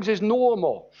in tongues is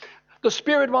normal. The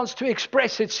Spirit wants to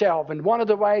express itself, and one of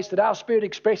the ways that our spirit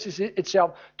expresses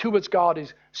itself towards God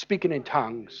is speaking in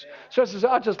tongues. So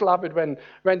I just love it when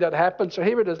that happens. So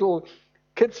here it is, little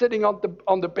kids sitting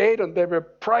on the bed, and they were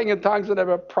praying in tongues, and they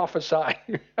were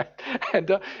prophesying.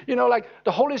 And you know, like,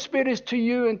 the Holy Spirit is to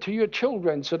you and to your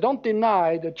children. So don't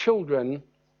deny the children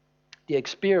the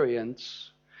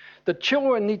experience. The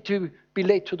children need to be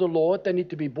led to the Lord. They need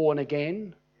to be born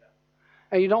again.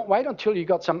 And you don't wait until you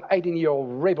got some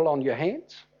 18-year-old rebel on your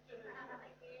hands.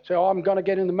 Say, oh, I'm going to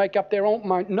get them to make up their own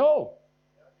mind. No.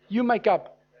 You make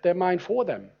up their mind for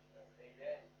them.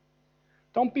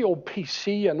 Don't be all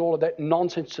PC and all of that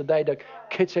nonsense today that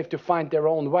kids have to find their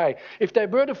own way. If they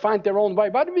were to find their own way,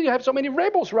 why do we have so many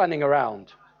rebels running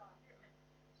around?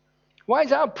 Why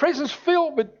is our prisons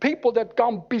filled with people that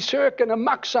gone berserk and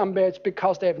amok somewhere? It's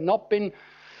because they have not been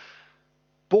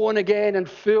born again and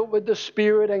filled with the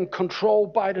Spirit and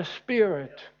controlled by the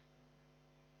Spirit.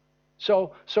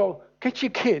 So get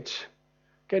your kids,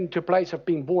 get into a place of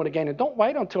being born again, and don't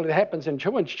wait until it happens in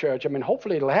children's church. I mean,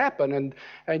 hopefully it'll happen,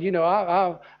 and you know,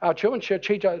 our children's church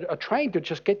teachers are trained to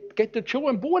just get the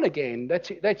children born again.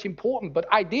 That's important.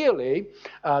 But ideally,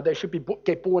 they should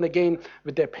get born again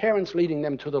with their parents leading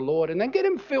them to the Lord, and then get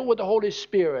them filled with the Holy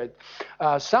Spirit.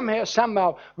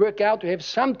 Somehow work out to have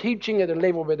some teaching at a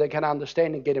level where they can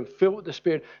understand, and get them filled with the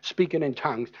Spirit, speaking in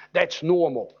tongues. That's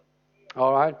normal.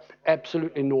 All right,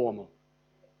 absolutely normal.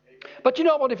 But you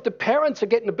know what? If the parents are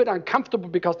getting a bit uncomfortable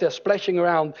because they're splashing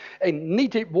around in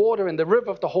knee-deep water in the river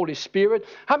of the Holy Spirit,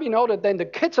 have you know that then the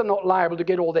kids are not liable to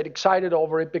get all that excited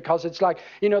over it, because it's like,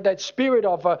 you know, that spirit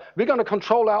of we're going to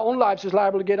control our own lives is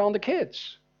liable to get on the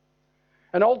kids.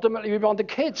 And ultimately, we want the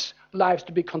kids' lives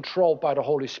to be controlled by the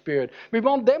Holy Spirit. We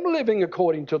want them living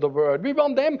according to the Word. We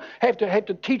want them have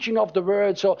the teaching of the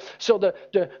Word, so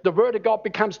the Word of God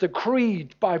becomes the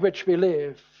creed by which we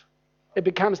live. It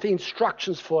becomes the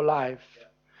instructions for life.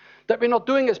 That we're not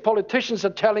doing as politicians are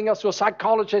telling us, or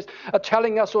psychologists are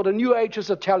telling us, or the New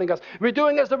Agers are telling us. We're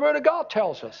doing as the Word of God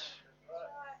tells us.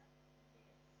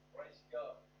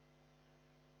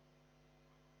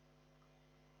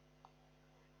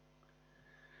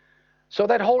 So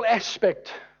that whole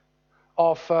aspect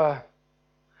of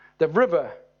the river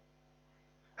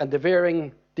and the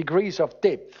varying degrees of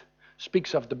depth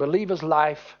speaks of the believer's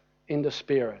life in the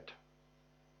Spirit.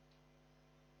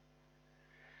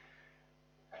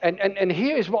 And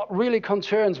here is what really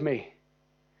concerns me,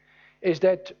 is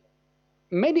that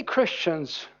many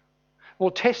Christians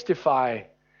will testify.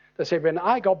 They say, when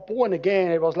I got born again,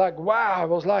 it was like, wow, it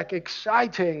was like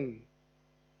exciting.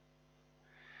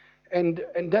 And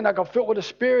then I got filled with the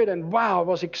Spirit, and wow, it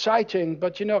was exciting.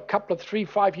 But you know, a couple of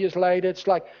 3-5 years later, it's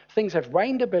like things have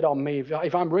waned a bit on me.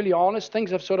 If I'm really honest,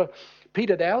 things have sort of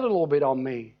petered out a little bit on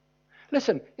me.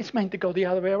 Listen, it's meant to go the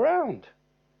other way around.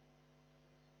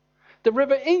 The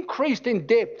river increased in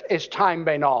depth as time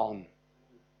went on.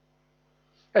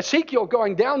 Ezekiel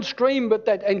going downstream with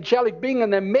that angelic being,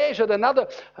 and they measured another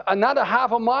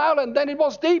half a mile, and then it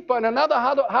was deeper, and another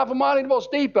half a mile, it was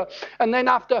deeper. And then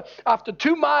after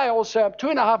 2 miles,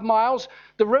 2.5 miles,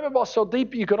 the river was so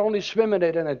deep you could only swim in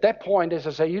it. And at that point, as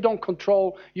I say, you don't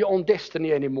control your own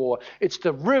destiny anymore. It's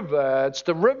the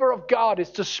river of God,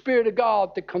 it's the Spirit of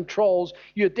God that controls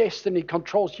your destiny,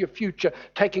 controls your future,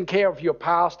 taking care of your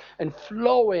past, and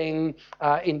flowing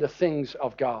in the things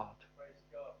of God.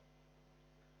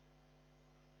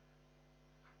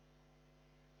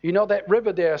 You know, that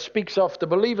river there speaks of the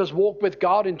believer's walk with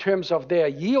God in terms of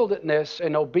their yieldedness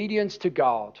and obedience to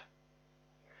God,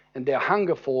 and their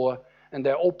hunger for and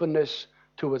their openness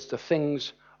towards the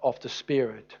things of the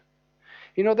Spirit.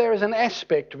 You know, there is an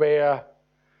aspect where,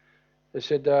 they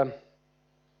said,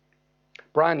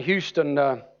 Brian Houston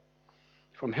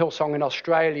from Hillsong in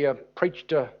Australia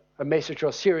preached a message or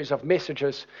a series of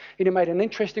messages, and he made an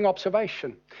interesting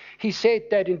observation. He said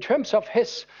that in terms of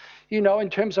his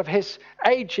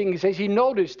aging, he says he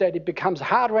noticed that it becomes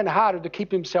harder and harder to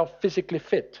keep himself physically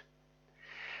fit.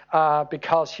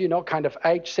 Because, kind of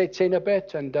age sets in a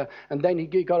bit, and then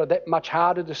you got it that much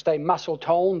harder to stay muscle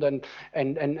toned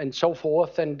and so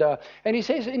forth. And he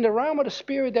says in the realm of the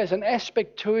Spirit, there's an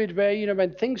aspect to it where,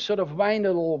 when things sort of wane a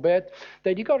little bit,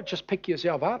 that you got to just pick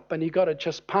yourself up, and you got to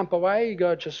just pump away, you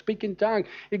got to just speak in tongues,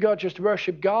 you got to just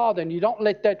worship God, and you don't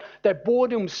let that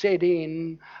boredom set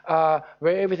in, where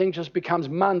everything just becomes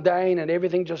mundane and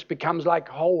everything just becomes like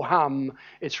ho-hum.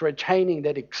 It's retaining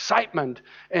that excitement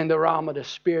in the realm of the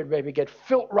Spirit, where we get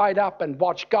filled right up and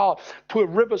watch God pour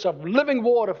rivers of living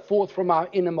water forth from our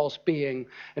innermost being,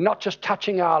 and not just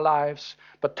touching our lives,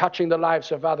 but touching the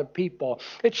lives of other people.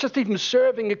 It's just even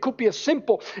serving. It could be as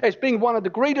simple as being one of the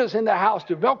greeters in the house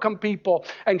to welcome people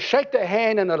and shake their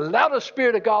hand and allow the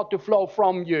Spirit of God to flow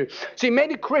from you. See,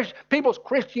 many people's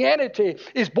Christianity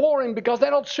is boring because they're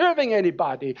not serving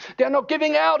anybody. They're not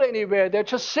giving out anywhere. They're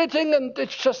just sitting, and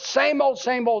it's just same old,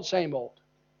 same old, same old.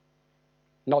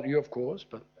 Not you, of course,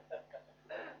 but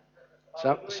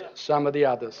some of the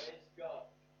others.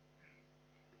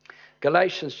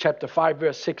 Galatians chapter 5,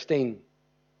 verse 16.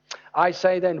 I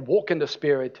say then, walk in the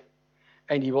Spirit,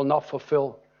 and you will not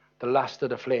fulfill the lust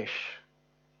of the flesh.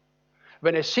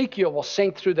 When Ezekiel was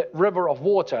sent through that river of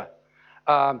water,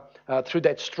 through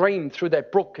that stream, through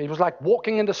that brook, it was like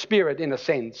walking in the Spirit in a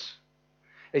sense.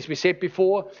 As we said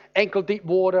before, ankle deep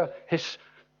water,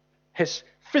 his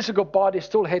physical body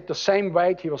still had the same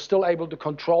weight. He was still able to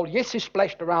control. Yes, he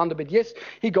splashed around a bit. Yes,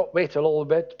 he got wet a little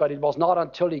bit, but it was not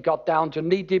until he got down to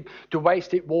knee deep, to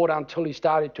waist deep water, until he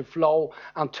started to flow,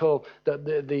 until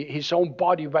his own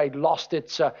body weight lost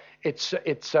its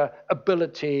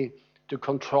ability to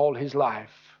control his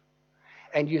life.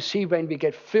 And you see, when we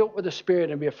get filled with the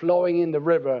Spirit and we are flowing in the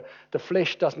river, the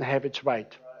flesh doesn't have its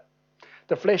weight.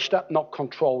 The flesh does not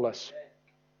control us.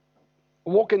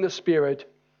 Walk in the Spirit,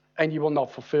 and you will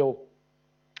not fulfill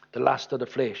the lust of the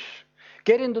flesh.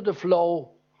 Get into the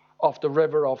flow of the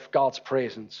river of God's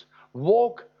presence.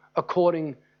 Walk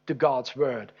according to God's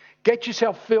word. Get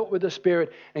yourself filled with the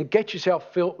Spirit, and get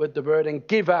yourself filled with the word, and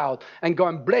give out and go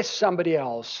and bless somebody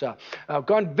else.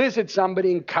 Go and visit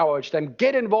somebody, encourage them.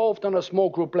 Get involved on a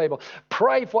small group level.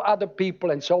 Pray for other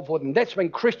people and so forth. And that's when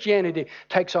Christianity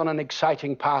takes on an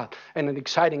exciting part and an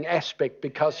exciting aspect,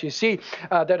 because you see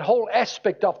that whole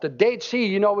aspect of the Dead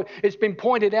Sea, it's been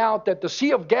pointed out that the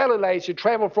Sea of Galilee, as you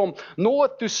travel from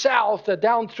north to south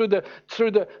down through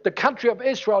the country of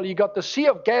Israel, you got the Sea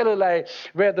of Galilee,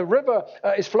 where the river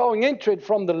is flowing into it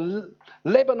from the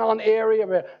Lebanon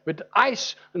area, with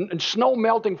ice and snow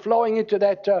melting, flowing into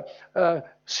that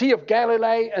Sea of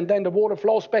Galilee, and then the water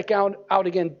flows back out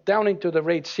again down into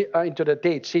the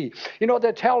Dead Sea.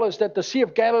 They tell us that the Sea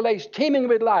of Galilee is teeming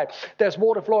with life. There's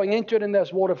water flowing into it, and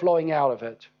there's water flowing out of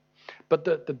it. But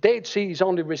the Dead Sea is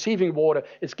only receiving water.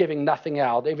 It's giving nothing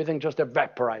out. Everything just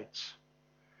evaporates.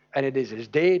 And it is as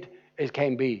dead as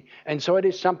can be. And so it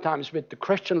is sometimes with the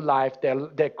Christian life.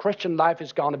 Their Christian life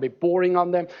is going to be boring on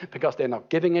them, because they're not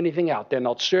giving anything out. They're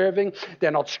not serving.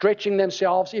 They're not stretching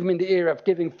themselves, even in the area of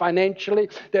giving financially.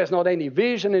 There's not any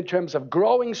vision in terms of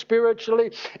growing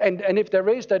spiritually. And if there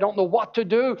is, they don't know what to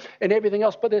do and everything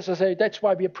else. But as I say, that's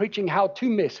why we're preaching how-to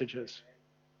messages.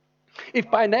 If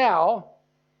by now,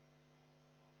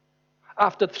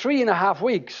 after 3.5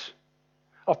 weeks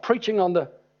of preaching on the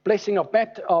blessing of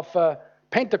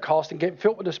Pentecost and get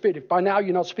filled with the Spirit, if by now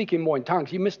you're not speaking more in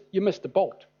tongues, you missed the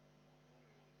boat.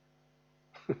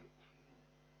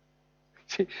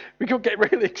 See, we could get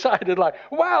really excited, like,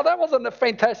 wow, that wasn't a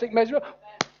fantastic message.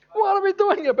 What are we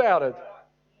doing about it?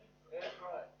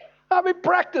 Are we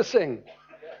practicing?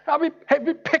 Have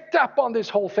we picked up on this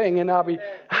whole thing, and are we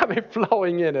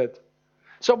flowing in it?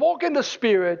 So walk in the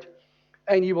Spirit,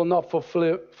 and you will not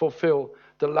fulfill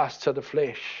the lusts of the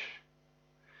flesh.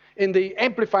 In the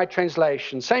Amplified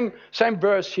Translation, same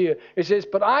verse here, it says,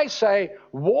 but I say,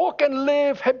 walk and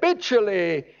live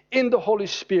habitually in the Holy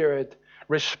Spirit,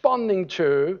 responsive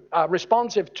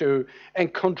to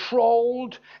and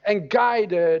controlled and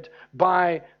guided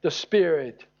by the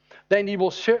Spirit. Then you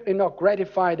will certainly not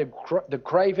gratify the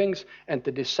cravings and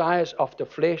the desires of the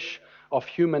flesh, of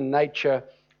human nature,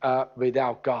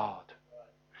 without God.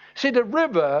 See, the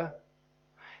river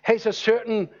has a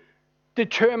certain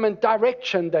determined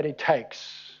direction that it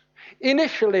takes.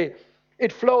 Initially,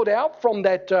 it flowed out from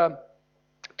that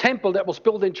temple that was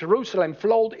built in Jerusalem,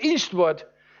 flowed eastward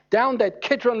down that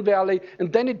Kidron Valley,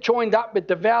 and then it joined up with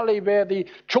the valley where the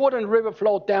Jordan River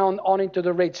flowed down on into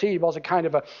the Red Sea. It was a kind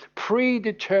of a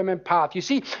predetermined path. You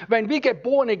see, when we get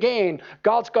born again,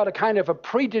 God's got a kind of a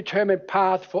predetermined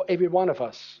path for every one of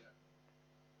us.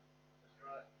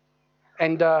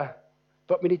 And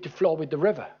but we need to flow with the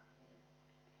river.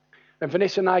 When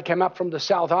Vanessa and I came up from the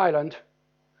South Island,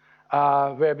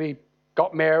 where we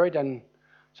got married, and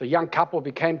as a young couple,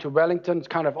 we came to Wellington, it's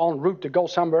kind of en route to go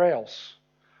somewhere else.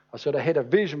 I sort of had a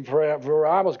vision for where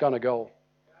I was going to go.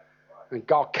 And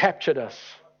God captured us.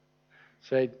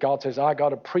 God says, I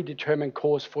got a predetermined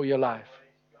course for your life.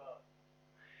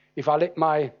 If I let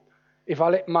my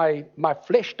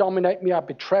flesh dominate me, I'd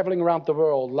be traveling around the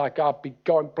world, like I'd be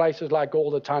going places like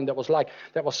all the time. That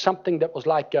was something that was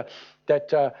like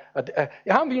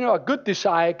how many of you know a good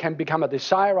desire can become a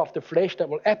desire of the flesh that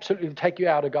will absolutely take you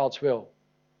out of God's will?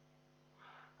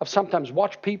 I've sometimes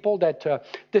watched people that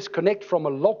disconnect from a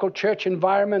local church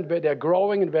environment where they're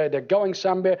growing and where they're going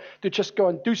somewhere to just go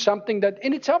and do something that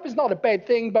in itself is not a bad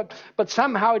thing, but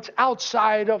somehow it's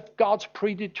outside of God's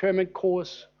predetermined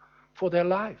course for their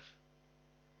life.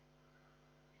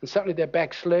 And suddenly they're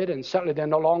backslid, and suddenly they're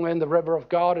no longer in the river of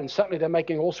God, and suddenly they're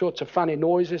making all sorts of funny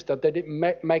noises that they didn't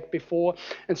make before,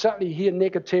 and suddenly you hear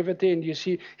negativity, and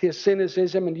you hear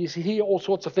cynicism, and you hear all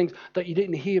sorts of things that you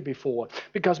didn't hear before.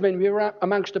 Because when we're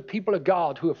amongst the people of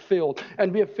God who are filled,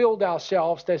 and we have filled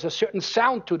ourselves, there's a certain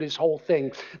sound to this whole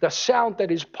thing, the sound that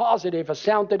is positive, a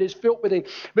sound that is filled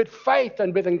with faith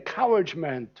and with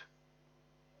encouragement,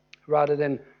 rather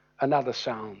than another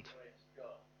sound.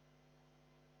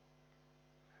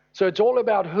 So it's all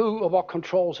about who or what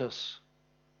controls us.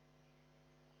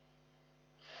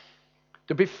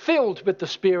 To be filled with the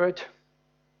Spirit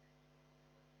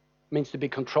means to be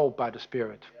controlled by the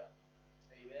Spirit.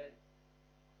 Yeah. Amen.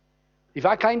 If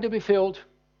I claim to be filled,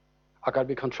 I've got to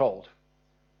be controlled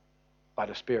by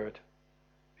the Spirit.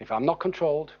 If I'm not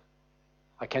controlled,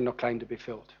 I cannot claim to be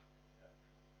filled.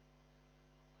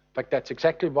 In fact, that's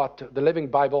exactly what the Living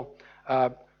Bible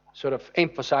sort of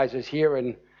emphasizes here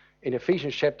in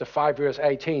Ephesians chapter 5, verse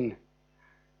 18. It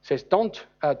says, don't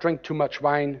drink too much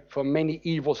wine, for many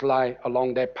evils lie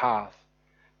along that path,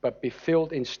 but be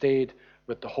filled instead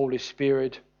with the Holy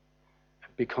Spirit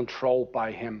and be controlled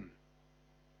by Him.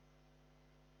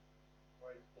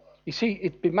 You see,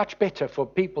 it'd be much better for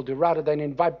people to, rather than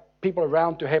invite people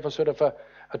around to have a sort of a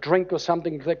drink or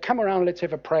something, they come around, let's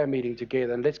have a prayer meeting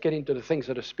together and let's get into the things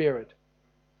of the Spirit.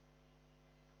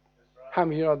 How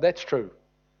many of you know that's true?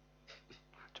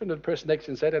 Turn to the person next to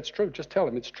you and say, that's true. Just tell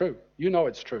them it's true. You know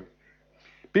it's true.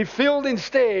 Be filled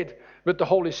instead with the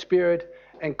Holy Spirit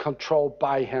and controlled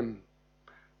by Him.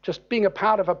 Just being a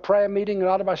part of a prayer meeting, and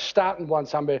otherwise starting one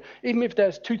somewhere. Even if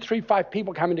there's 2, 3, 5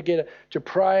 people coming together to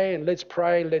pray, and let's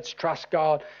trust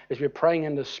God as we're praying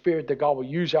in the Spirit that God will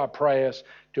use our prayers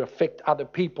to affect other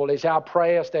people. As our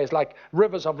prayers, there's like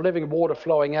rivers of living water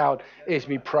flowing out as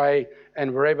we pray,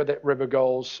 and wherever that river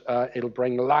goes, it'll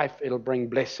bring life, it'll bring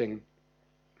blessing.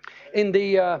 In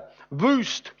the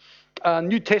Woost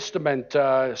New Testament,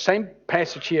 same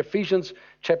passage here, Ephesians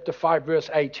chapter 5, verse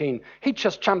 18. He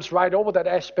just jumps right over that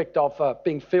aspect of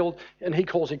being filled, and he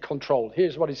calls it controlled.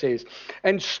 Here's what he says.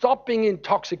 And stop being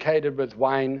intoxicated with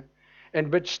wine, in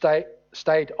which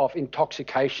state of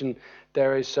intoxication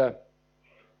there is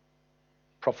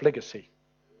profligacy.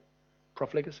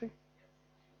 Profligacy?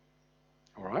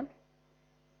 All right.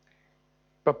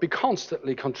 But be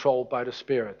constantly controlled by the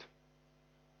Spirit.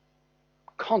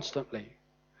 Constantly.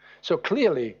 So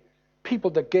clearly, people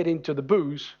that get into the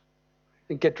booze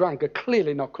and get drunk are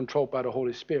clearly not controlled by the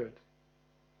Holy Spirit.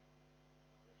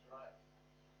 Right.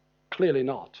 Clearly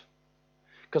not.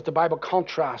 Because the Bible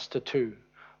contrasts the two.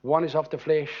 One is of the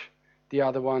flesh, the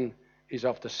other one is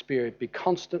of the Spirit. Be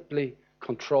constantly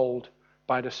controlled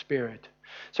by the Spirit.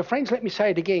 So friends, let me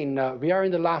say it again. We are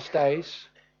in the last days.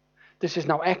 This is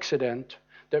no accident.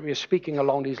 that we are speaking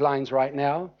along these lines right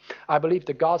now. I believe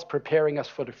that God's preparing us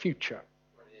for the future.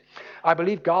 I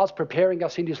believe God's preparing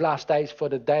us in these last days for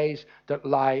the days that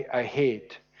lie ahead.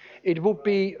 It would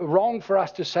be wrong for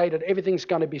us to say that everything's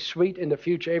going to be sweet in the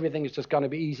future, everything is just going to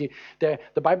be easy. The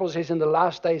Bible says in the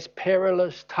last days,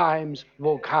 perilous times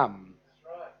will come.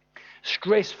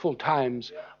 Stressful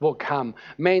times will come.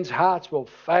 Men's hearts will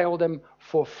fail them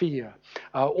for fear.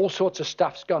 All sorts of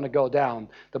stuff's going to go down.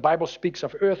 The Bible speaks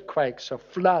of earthquakes, of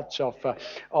floods,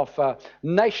 of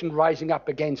nation rising up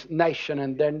against nation.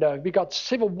 And then we got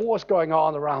civil wars going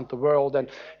on around the world. And,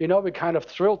 we're kind of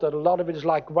thrilled that a lot of it is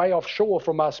like way offshore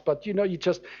from us. But, you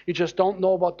just don't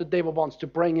know what the devil wants to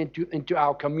bring into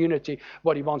our community,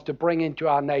 what he wants to bring into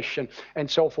our nation, and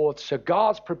so forth. So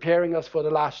God's preparing us for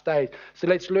the last days. So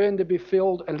let's learn to be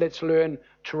filled, and let's learn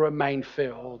to remain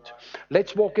filled.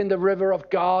 Let's walk in the river of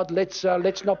God. Let's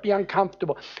not be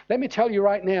uncomfortable. Let me tell you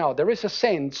right now, there is a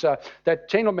sense, that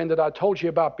gentleman that I told you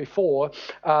about before,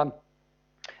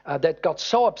 that got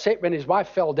so upset when his wife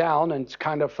fell down and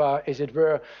kind of, as it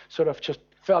were, sort of just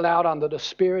fell out under the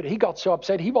Spirit. He got so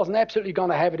upset. He wasn't absolutely going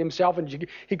to have it himself, and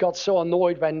he got so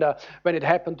annoyed when it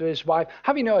happened to his wife.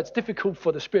 How do you know it's difficult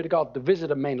for the Spirit of God to visit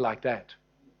a man like that?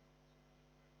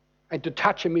 And to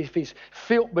touch him if he's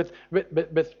filled with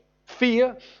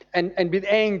fear and with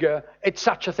anger at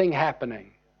such a thing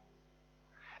happening.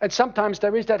 And sometimes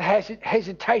there is that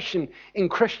hesitation in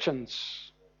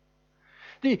Christians.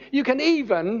 You can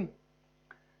even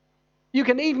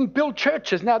build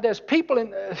churches. Now there's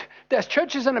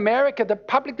churches in America that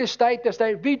publicly state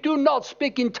that we do not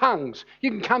speak in tongues.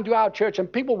 You can come to our church and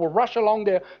people will rush along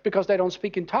there because they don't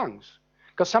speak in tongues.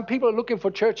 Because some people are looking for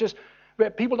churches where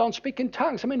people don't speak in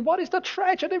tongues. I mean, what is the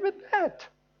tragedy with that?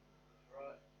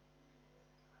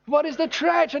 What is the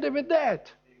tragedy with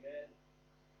that? Amen.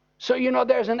 So,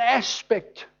 there's an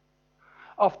aspect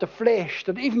of the flesh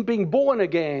that even being born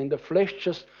again, the flesh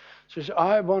just says,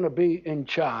 I want to be in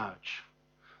charge.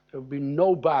 There will be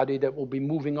nobody that will be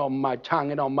moving on my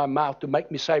tongue and on my mouth to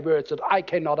make me say words that I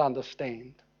cannot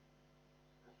understand.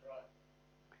 Right.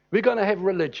 We're going to have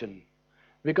religion.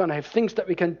 We're going to have things that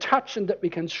we can touch and that we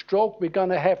can stroke. We're going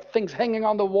to have things hanging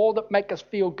on the wall that make us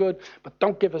feel good. But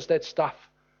don't give us that stuff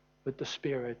with the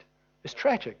Spirit. It's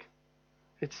tragic.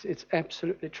 It's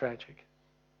absolutely tragic.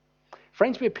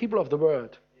 Friends, we're people of the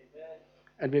Word. Amen.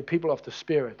 And we're people of the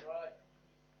Spirit. Right.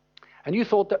 And you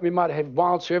thought that we might have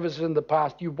wild services in the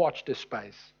past. You watch this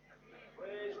space.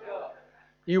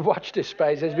 You watch this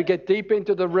space. As we get deep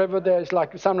into the river, there's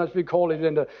like, sometimes we call it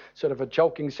in a sort of a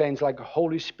joking sense, like a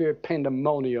Holy Spirit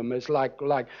pandemonium. It's like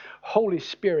Holy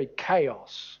Spirit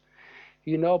chaos.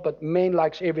 But man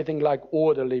likes everything like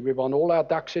orderly. We want all our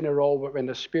ducks in a row, but when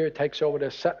the Spirit takes over,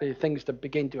 there's suddenly things that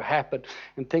begin to happen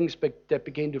and things that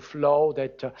begin to flow.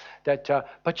 But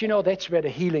that's where the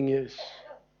healing is.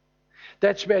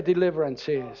 That's where deliverance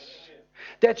is.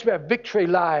 That's where victory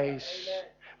lies.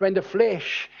 When the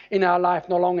flesh in our life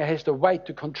no longer has the weight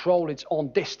to control its own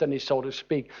destiny, so to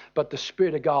speak, but the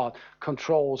Spirit of God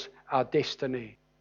controls our destiny.